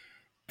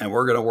 and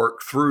we're going to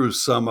work through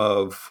some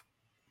of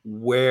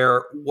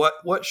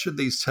what should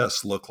these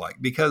tests look like,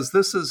 because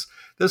this is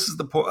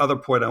the other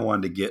point I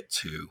wanted to get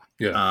to.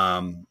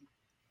 Yeah.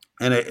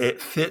 And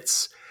it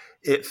fits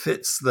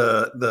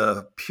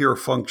the pure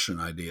function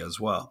idea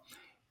as well.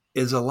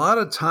 Is a lot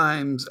of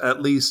times,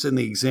 at least in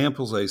the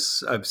examples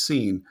I've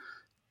seen,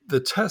 the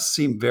tests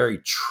seem very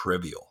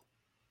trivial.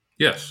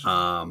 Yes.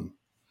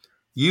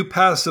 You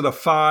pass it a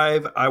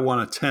 5, I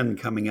want a 10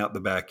 coming out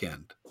the back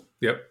end.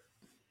 Yep.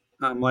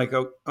 I'm like,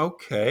 oh,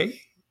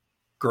 okay,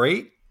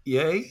 great,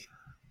 yay.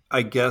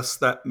 I guess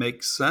that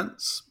makes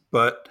sense,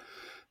 but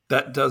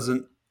that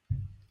doesn't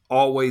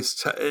always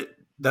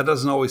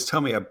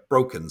tell me I've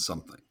broken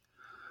something.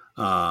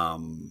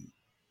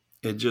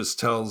 It just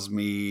tells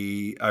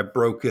me I've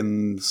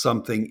broken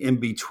something in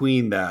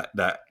between that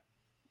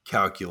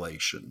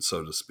calculation,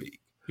 so to speak.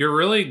 You're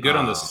really good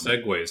on the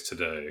segues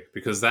today,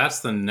 because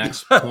that's the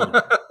next point.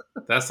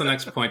 That's the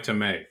next point to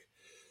make.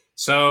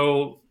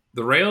 So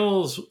the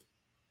Rails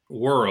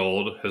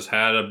world has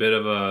had a bit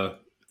of a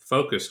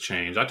focus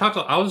change.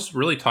 I was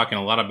really talking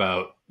a lot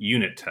about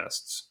unit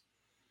tests.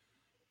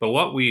 But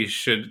what we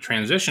should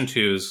transition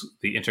to is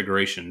the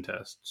integration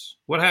tests.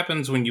 What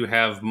happens when you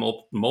have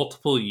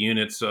multiple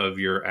units of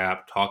your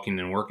app talking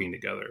and working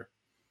together?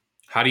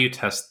 How do you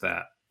test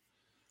that?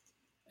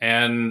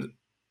 And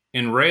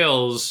in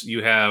Rails,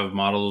 you have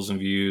models and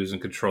views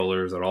and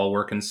controllers that all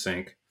work in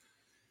sync.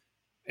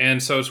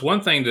 And so it's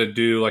one thing to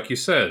do, like you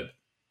said,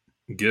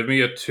 give me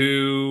a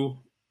 2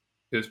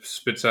 it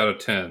spits out a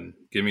 10.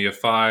 Give me a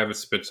 5, it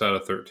spits out a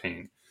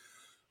 13.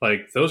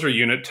 Like, those are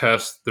unit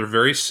tests. They're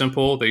very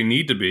simple. They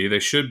need to be. They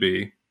should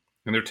be.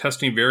 And they're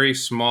testing very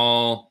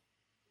small,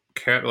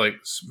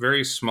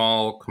 very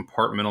small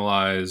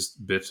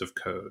compartmentalized bits of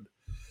code.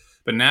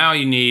 But now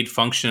you need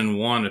function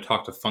 1 to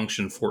talk to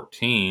function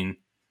 14,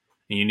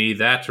 and you need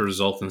that to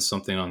result in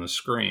something on the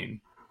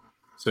screen.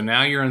 So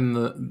now you're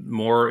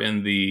more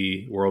in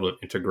the world of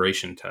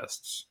integration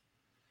tests.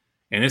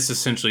 And it's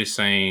essentially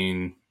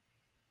saying,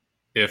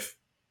 if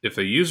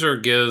a user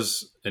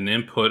gives an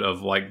input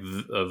of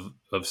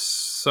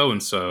so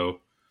and so,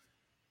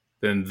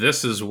 then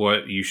this is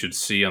what you should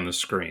see on the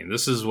screen.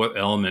 This is what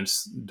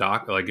elements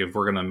like if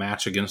we're going to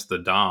match against the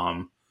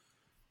DOM,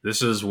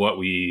 this is what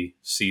we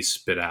see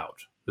spit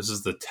out. This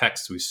is the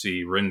text we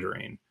see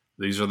rendering.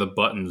 These are the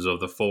buttons of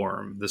the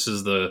form. This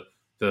is the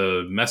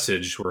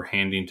message we're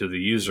handing to the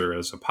user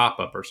as a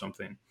pop-up or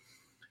something.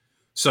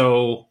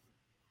 So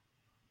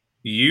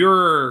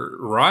you're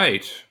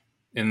right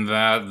in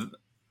that,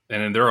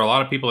 and there are a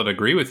lot of people that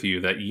agree with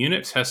you, that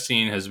unit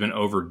testing has been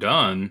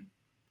overdone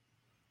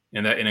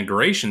and that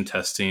integration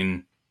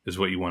testing is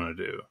what you want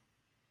to do.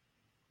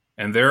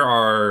 And there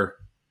are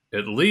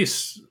at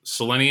least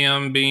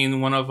Selenium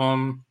being one of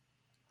them.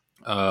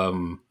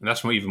 And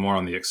that's even more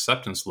on the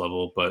acceptance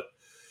level. But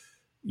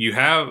you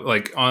have,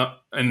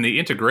 in the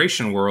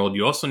integration world,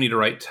 you also need to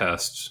write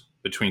tests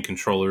between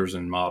controllers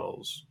and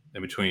models.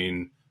 And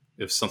between,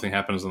 if something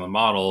happens on the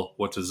model,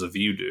 what does the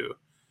view do?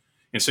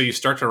 And so you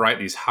start to write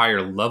these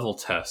higher level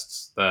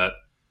tests that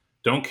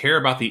don't care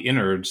about the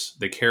innards.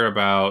 They care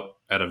about,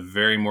 at a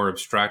very more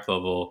abstract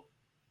level,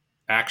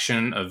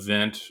 action,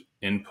 event,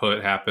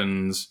 input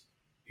happens.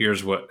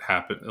 Here's what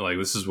happened. Like,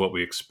 this is what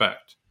we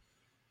expect.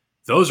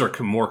 Those are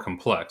more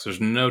complex.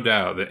 There's no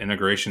doubt that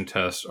integration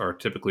tests are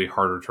typically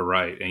harder to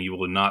write, and you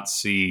will not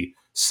see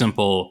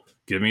simple,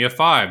 give me a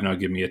 5, now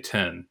give me a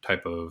 10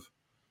 type of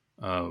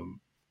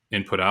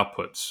input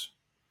outputs.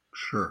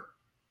 Sure.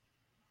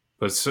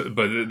 But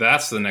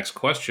that's the next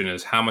question: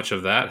 is how much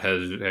of that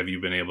have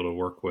you been able to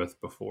work with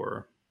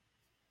before?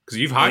 Because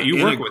you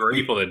work with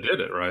people that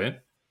did it, right?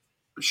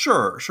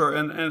 Sure,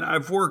 and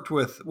I've worked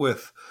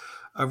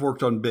I've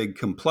worked on big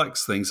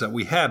complex things that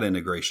we had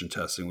integration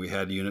testing, we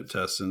had unit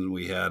testing,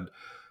 we had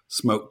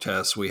smoke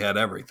tests, we had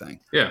everything.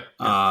 Yeah.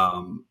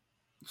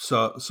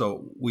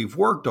 So we've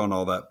worked on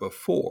all that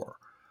before,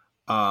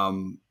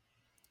 and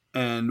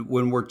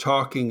when we're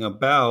talking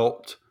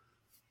about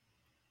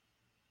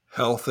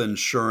health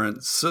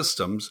insurance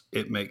systems,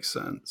 it makes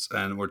sense.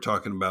 And we're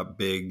talking about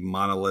big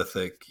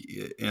monolithic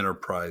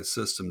enterprise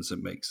systems,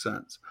 it makes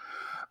sense.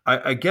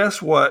 I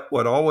guess what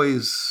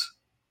always,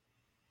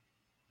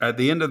 at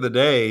the end of the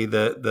day,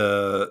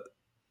 the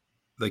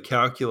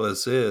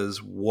calculus is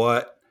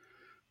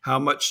how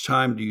much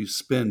time do you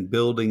spend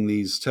building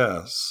these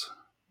tests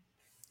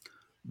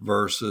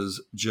versus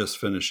just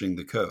finishing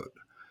the code?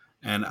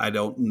 And I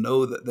don't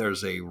know that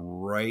there's a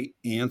right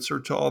answer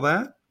to all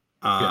that.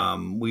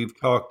 We've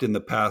talked in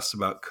the past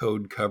about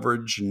code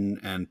coverage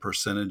and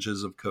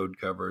percentages of code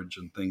coverage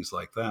and things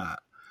like that.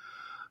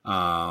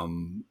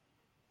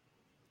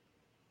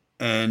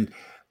 And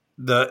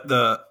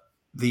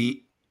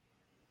the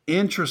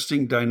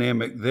interesting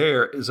dynamic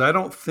there is I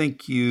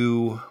think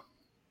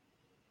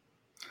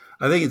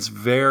it's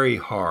very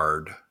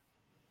hard.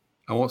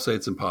 I won't say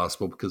it's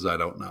impossible because I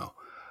don't know.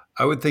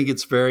 I would think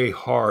it's very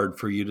hard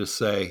for you to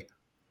say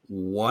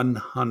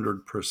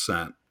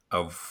 100%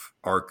 of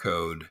our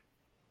code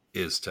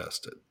is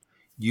tested.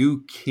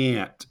 You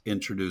can't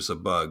introduce a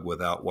bug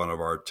without one of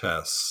our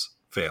tests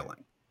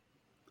failing.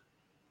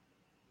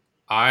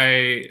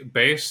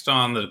 Based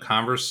on the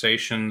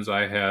conversations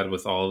I had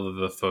with all of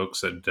the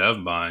folks at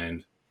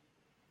DevBind,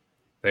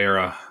 they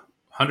are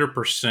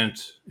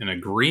 100% in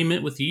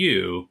agreement with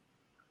you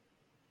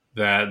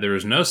that there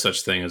is no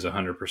such thing as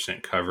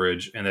 100%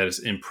 coverage, and that it's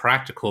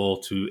impractical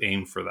to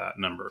aim for that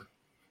number.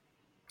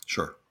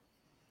 Sure.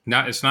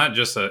 It's not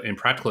just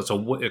impractical; it's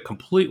a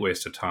complete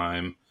waste of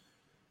time.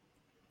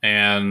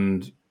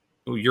 And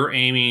you're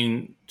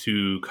aiming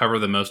to cover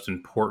the most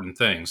important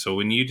things. So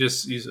when you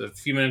just a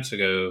minute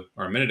ago,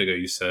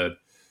 you said,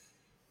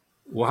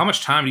 well, how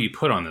much time do you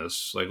put on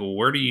this? Like,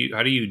 how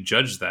do you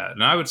judge that?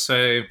 And I would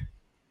say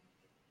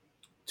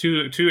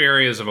two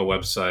areas of a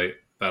website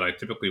that I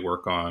typically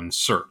work on: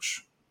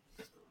 search.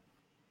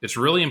 It's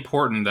really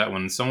important that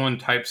when someone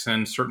types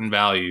in certain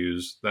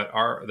values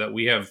that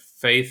we have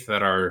faith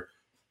that our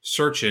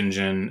search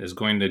engine is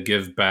going to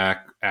give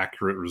back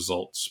accurate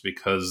results,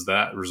 because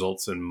that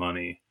results in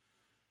money.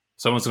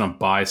 Someone's going to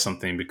buy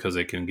something because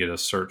they can get a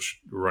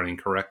search running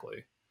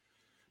correctly.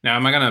 Now,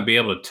 am I going to be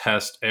able to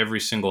test every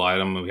single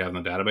item that we have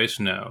in the database?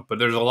 No, but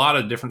there's a lot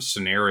of different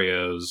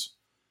scenarios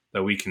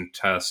that we can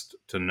test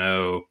to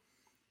know,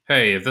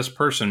 hey, if this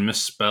person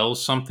misspells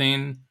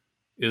something,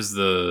 is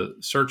the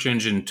search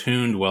engine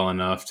tuned well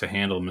enough to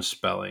handle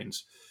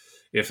misspellings?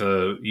 If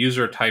a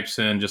user types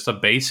in just a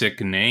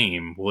basic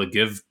name, will it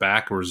give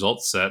back a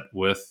result set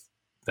with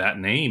that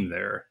name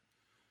there?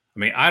 I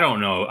mean, I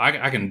don't know.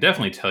 I can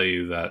definitely tell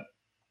you that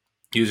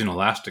using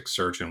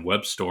Elasticsearch and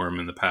WebStorm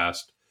in the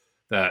past,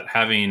 that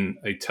having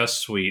a test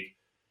suite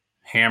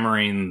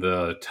hammering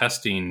the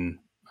testing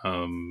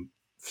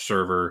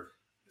server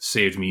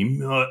saved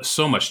me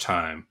so much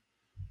time.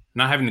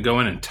 Not having to go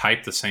in and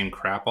type the same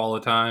crap all the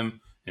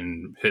time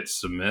and hit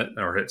submit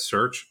or hit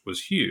search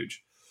was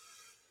huge.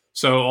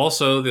 So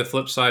also the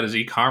flip side is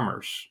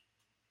e-commerce.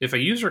 If a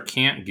user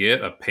can't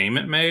get a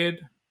payment made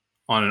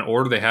on an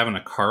order they have in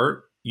a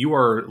cart, you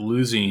are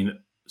losing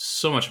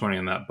so much money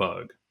on that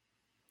bug.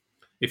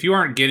 If you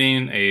aren't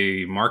getting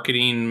a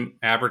marketing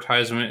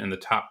advertisement in the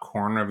top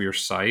corner of your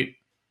site,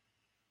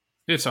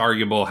 it's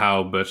arguable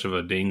how much of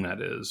a ding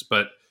that is.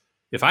 But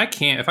if I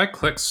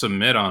click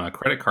submit on a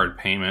credit card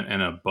payment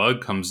and a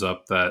bug comes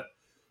up that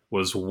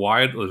it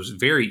was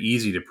very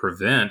easy to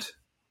prevent,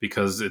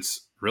 because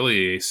it's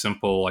really a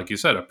simple, like you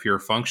said, a pure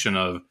function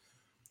of,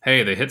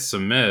 hey, they hit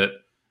submit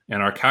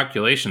and our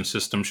calculation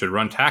system should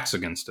run tax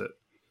against it.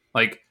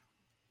 Like,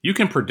 you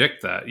can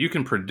predict that. You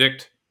can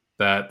predict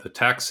that the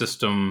tax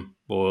system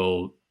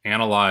will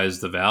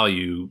analyze the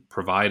value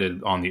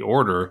provided on the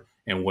order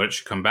and what it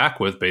should come back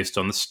with based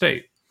on the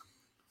state.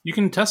 You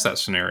can test that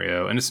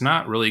scenario, and it's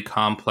not really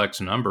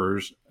complex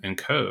numbers and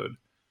code.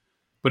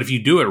 But if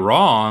you do it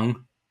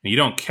wrong and you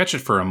don't catch it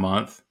for a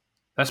month,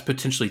 that's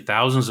potentially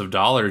thousands of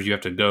dollars you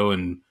have to go,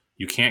 and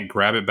you can't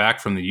grab it back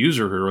from the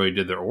user who already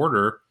did their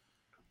order.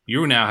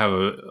 You now have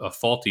a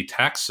faulty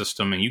tax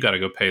system, and you got to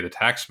go pay the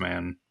tax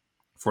man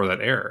for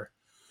that error.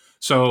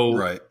 So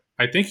Right.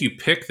 I think you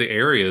pick the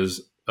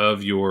areas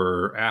of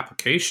your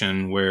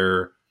application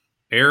where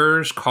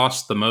errors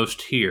cost the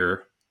most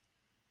here,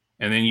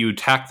 and then you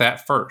attack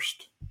that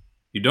first.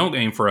 You don't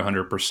aim for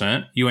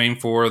 100%. You aim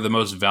for the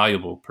most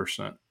valuable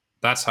percent.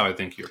 That's how I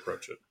think you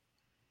approach it.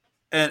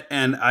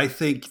 And I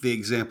think the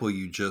example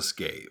you just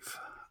gave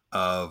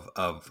of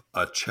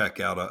a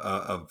checkout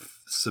of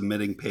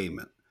submitting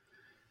payment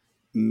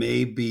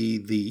may be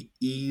the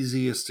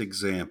easiest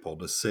example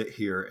to sit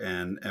here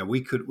and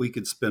we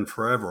could spend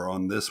forever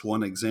on this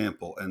one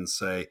example and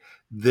say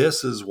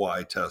this is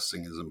why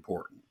testing is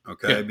important.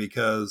 Okay, Yeah.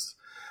 because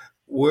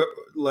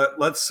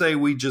let's say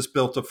we just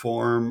built a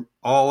form.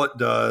 All it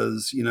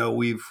does,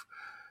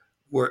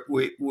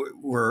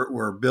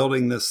 we're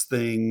building this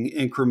thing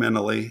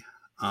incrementally.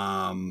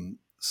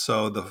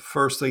 So the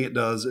first thing it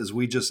does is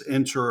we just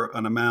enter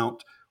an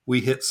amount,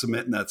 we hit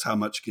submit, and that's how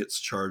much gets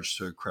charged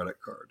to a credit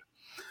card.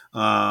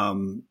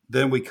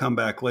 Then we come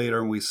back later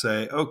and we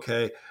say,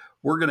 okay,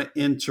 we're going to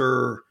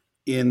enter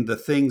in the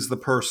things the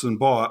person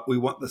bought. We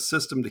want the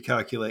system to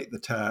calculate the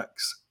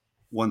tax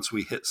once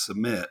we hit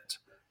submit,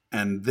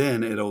 and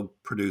then it'll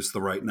produce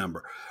the right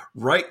number.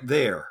 Right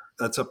there,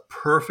 that's a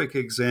perfect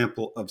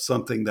example of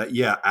something that,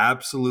 yeah,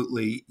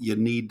 absolutely you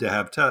need to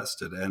have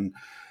tested. And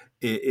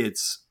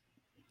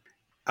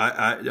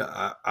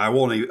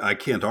I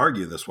can't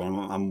argue this one.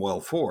 I'm well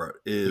for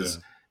it.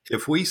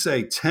 If we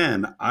say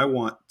 10, I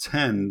want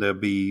 10 to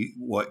be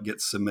what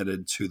gets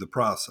submitted to the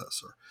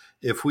processor.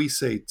 If we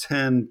say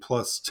 10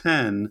 plus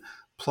 10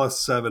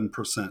 plus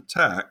 7%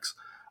 tax,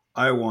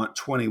 I want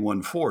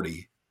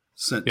 2140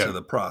 sent to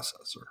the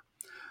processor.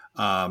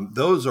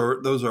 Those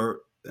are,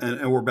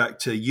 and we're back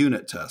to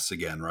unit tests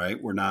again,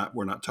 right? We're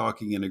not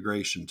talking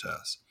integration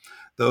tests.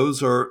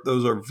 Those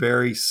are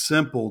very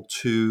simple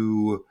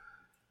to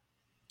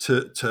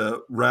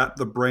wrap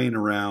the brain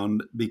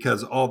around,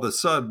 because all of a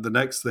sudden the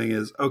next thing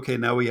is, okay,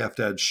 now we have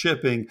to add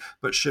shipping,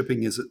 but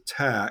shipping isn't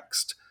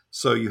taxed.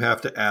 So you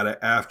have to add it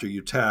after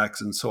you tax,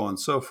 and so on and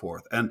so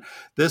forth. And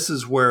this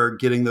is where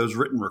getting those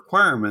written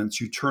requirements,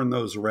 you turn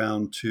those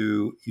around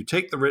to, you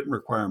take the written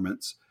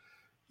requirements,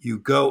 you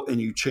go and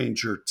you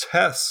change your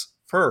tests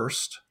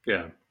first.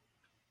 Yeah.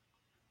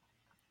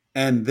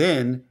 And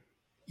then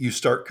you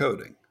start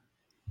coding.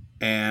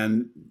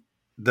 And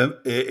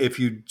if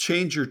you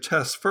change your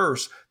test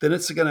first, then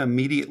it's going to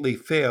immediately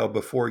fail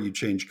before you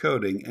change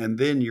coding, and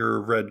then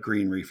you're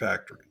red-green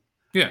refactoring.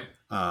 Yeah.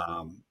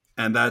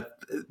 And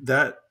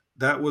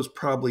that was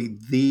probably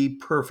the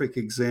perfect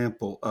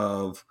example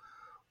of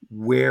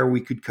where we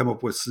could come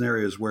up with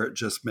scenarios where it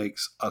just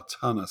makes a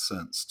ton of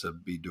sense to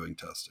be doing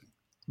testing.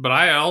 But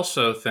I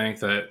also think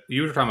that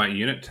you were talking about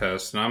unit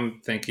tests, and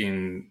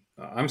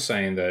I'm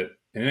saying that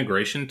an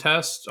integration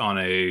test on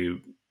a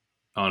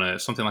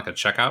something like a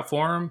checkout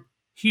form,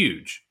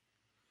 huge,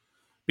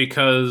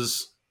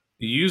 because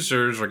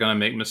users are going to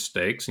make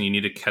mistakes, and you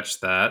need to catch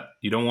that.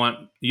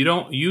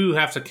 You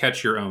have to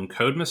catch your own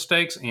code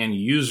mistakes and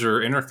user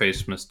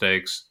interface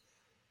mistakes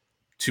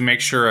to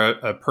make sure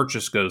a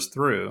purchase goes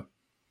through.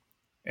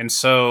 And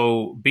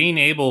so being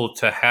able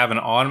to have an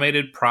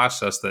automated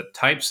process that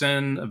types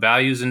in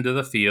values into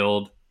the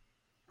field,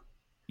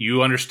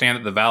 you understand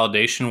that the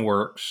validation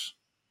works,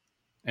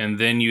 and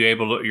then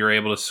you're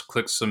able to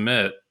click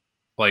submit.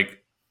 Like,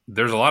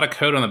 there's a lot of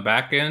code on the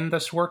back end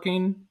that's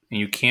working, and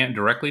you can't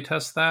directly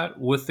test that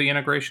with the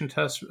integration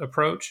test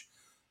approach,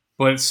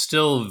 but it's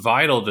still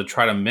vital to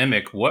try to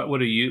mimic what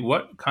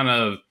kind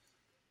of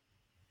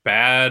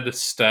bad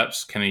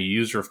steps can a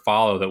user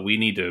follow that we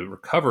need to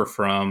recover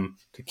from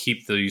to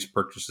keep these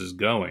purchases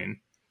going.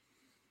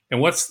 And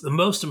what's the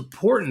most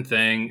important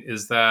thing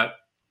is that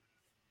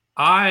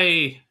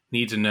I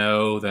need to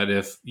know that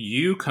if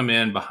you come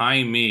in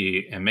behind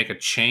me and make a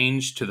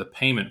change to the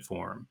payment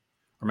form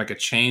or make a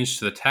change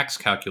to the tax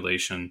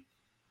calculation,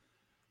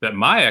 that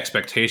my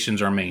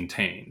expectations are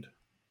maintained.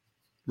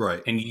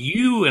 Right. And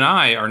you and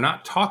I are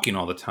not talking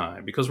all the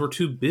time because we're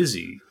too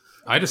busy.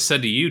 I just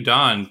said to you,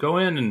 Don, go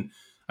in and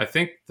I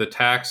think the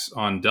tax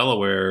on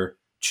Delaware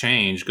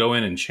changed. Go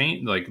in and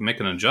change, like make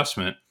an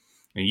adjustment.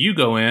 And you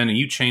go in and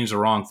you change the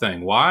wrong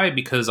thing. Why?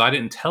 Because I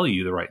didn't tell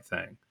you the right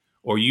thing.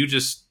 Or you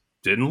just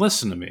didn't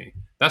listen to me.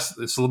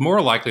 It's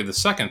more likely the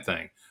second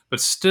thing. But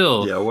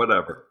still. Yeah,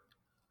 whatever.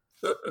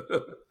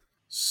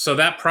 So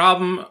that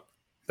problem,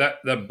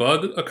 that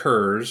bug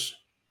occurs,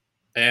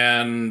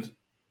 and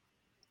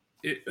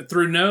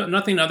through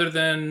nothing other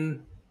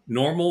than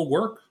normal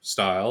work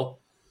style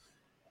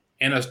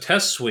and a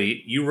test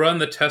suite, you run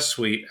the test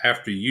suite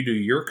after you do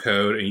your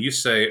code and you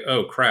say,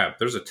 oh crap,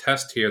 there's a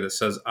test here that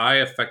says I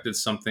affected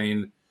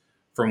something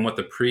from what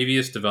the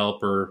previous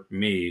developer,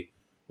 me,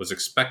 was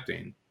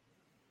expecting.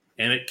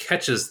 And it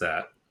catches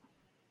that.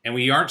 And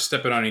we aren't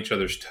stepping on each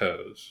other's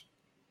toes.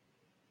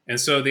 And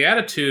so the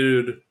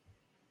attitude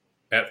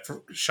at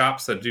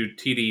shops that do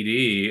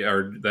TDD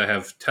or that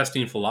have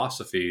testing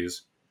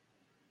philosophies,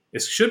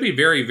 it should be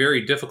very,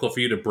 very difficult for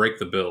you to break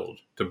the build,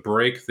 to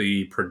break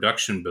the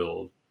production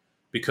build,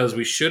 because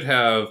we should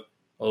have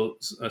a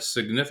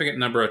significant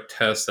number of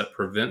tests that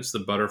prevents the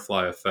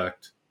butterfly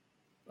effect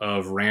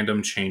of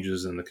random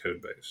changes in the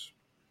code base.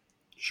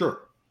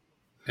 Sure.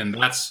 And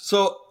that's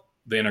the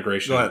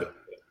integration. Go ahead.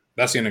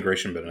 That's the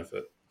integration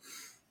benefit.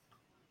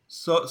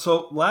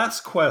 So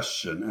last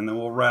question, and then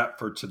we'll wrap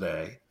for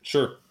today.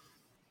 Sure.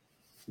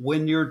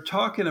 When you're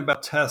talking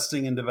about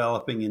testing and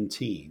developing in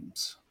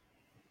teams,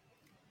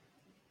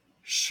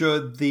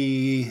 should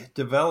the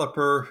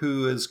developer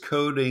who is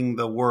coding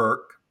the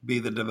work be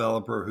the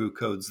developer who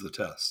codes the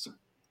test?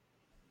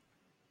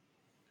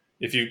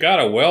 If you've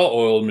got a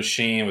well-oiled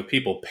machine with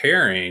people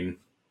pairing,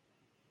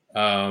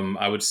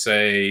 I would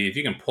say if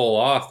you can pull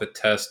off the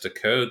test to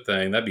code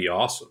thing, that'd be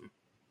awesome.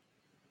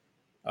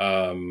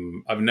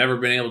 I've never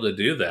been able to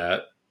do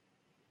that,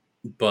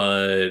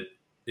 but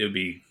it would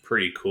be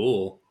pretty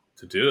cool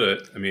to do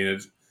it. I mean,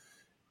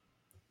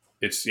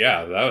 I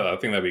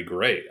think that'd be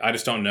great. I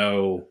just don't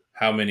know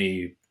how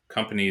many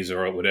companies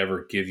or would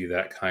ever give you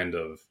that kind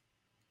of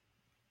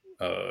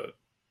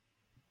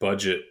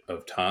budget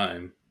of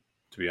time,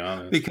 to be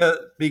honest.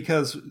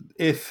 Because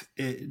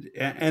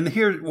and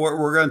here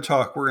we're going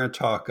to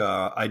talk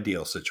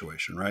ideal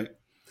situation, right?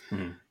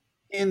 Mm-hmm.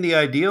 In the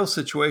ideal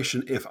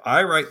situation, if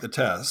I write the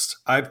test,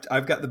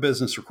 I've got the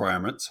business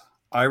requirements.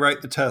 I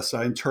write the test,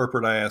 I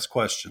interpret, I ask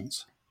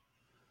questions.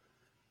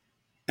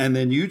 And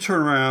then you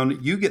turn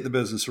around, you get the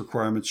business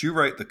requirements, you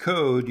write the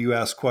code, you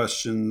ask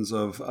questions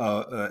of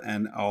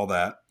and all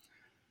that.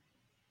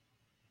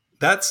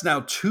 That's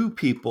now two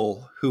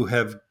people who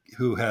have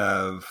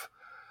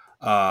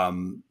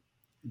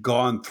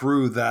gone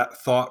through that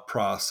thought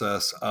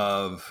process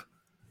of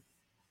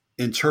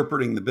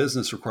interpreting the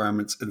business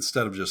requirements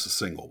instead of just a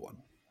single one.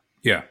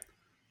 Yeah.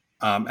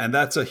 And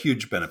that's a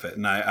huge benefit.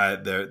 And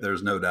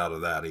there's no doubt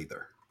of that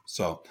either.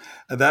 So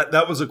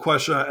that was a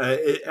question.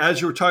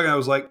 As you were talking, I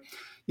was like,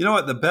 you know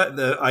what?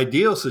 The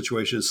ideal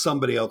situation is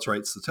somebody else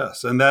writes the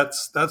test. And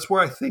that's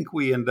where I think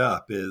we end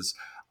up is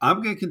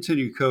I'm going to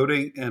continue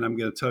coding and I'm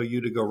going to tell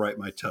you to go write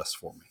my test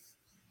for me.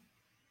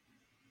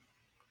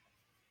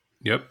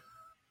 Yep.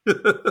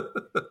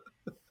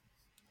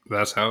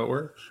 That's how it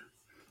works.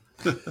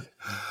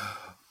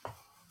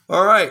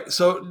 All right.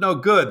 So no,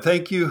 good.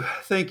 Thank you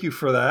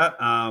for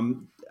that.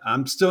 I'm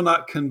still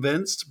not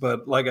convinced,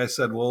 but like I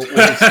said, we'll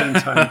spend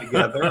time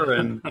together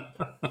and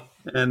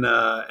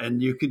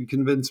you can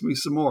convince me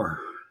some more.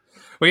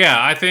 Well,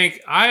 yeah, I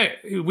think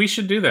we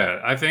should do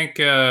that. I think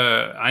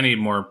I need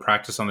more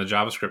practice on the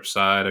JavaScript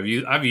side.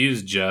 I've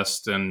used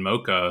Jest and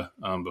Mocha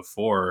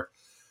before,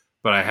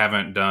 but I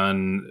haven't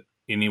done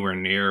anywhere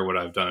near what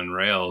I've done in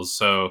Rails.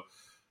 So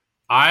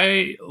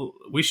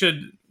we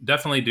should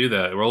definitely do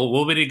that.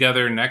 We'll be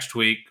together next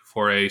week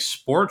for a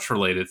sports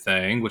related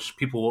thing, which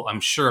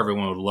I'm sure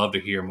everyone would love to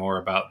hear more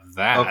about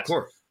that. Of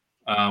course.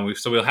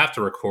 So we'll have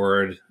to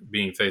record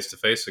being face to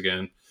face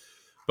again,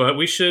 but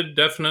we should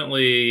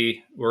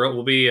definitely,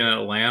 we'll be in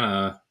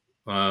Atlanta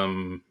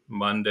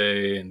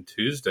Monday and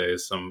Tuesday,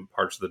 some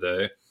parts of the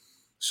day.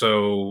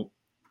 So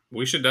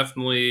we should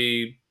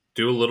definitely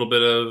do a little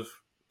bit of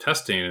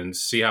testing and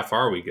see how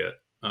far we get.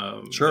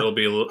 Sure. It'll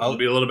be a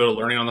little bit of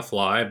learning on the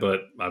fly,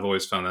 but I've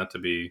always found that to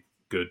be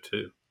good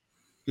too.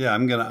 Yeah,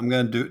 I'm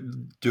gonna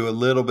do a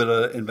little bit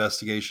of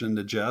investigation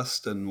into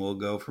Jest, and we'll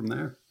go from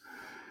there.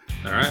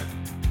 All right,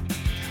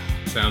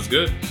 sounds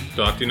good.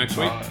 Talk to you next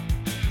week.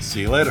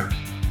 See you later.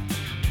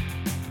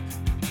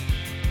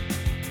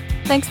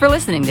 Thanks for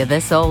listening to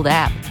This Old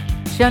App.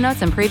 Show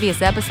notes and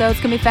previous episodes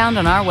can be found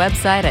on our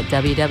website at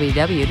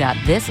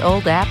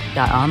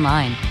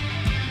www.thisoldapp.online.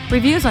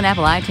 Reviews on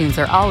Apple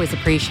iTunes are always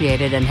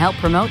appreciated and help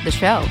promote the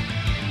show.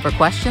 For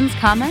questions,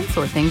 comments,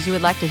 or things you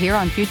would like to hear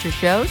on future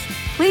shows,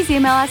 please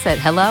email us at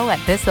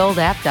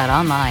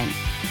hello@thisoldapp.online.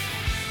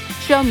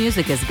 Show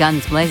music is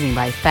Guns Blazing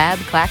by Fab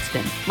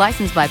Claxton,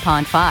 licensed by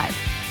Pond 5.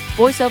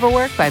 Voiceover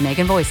work by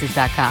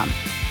MeganVoices.com.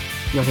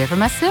 You'll hear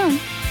from us soon.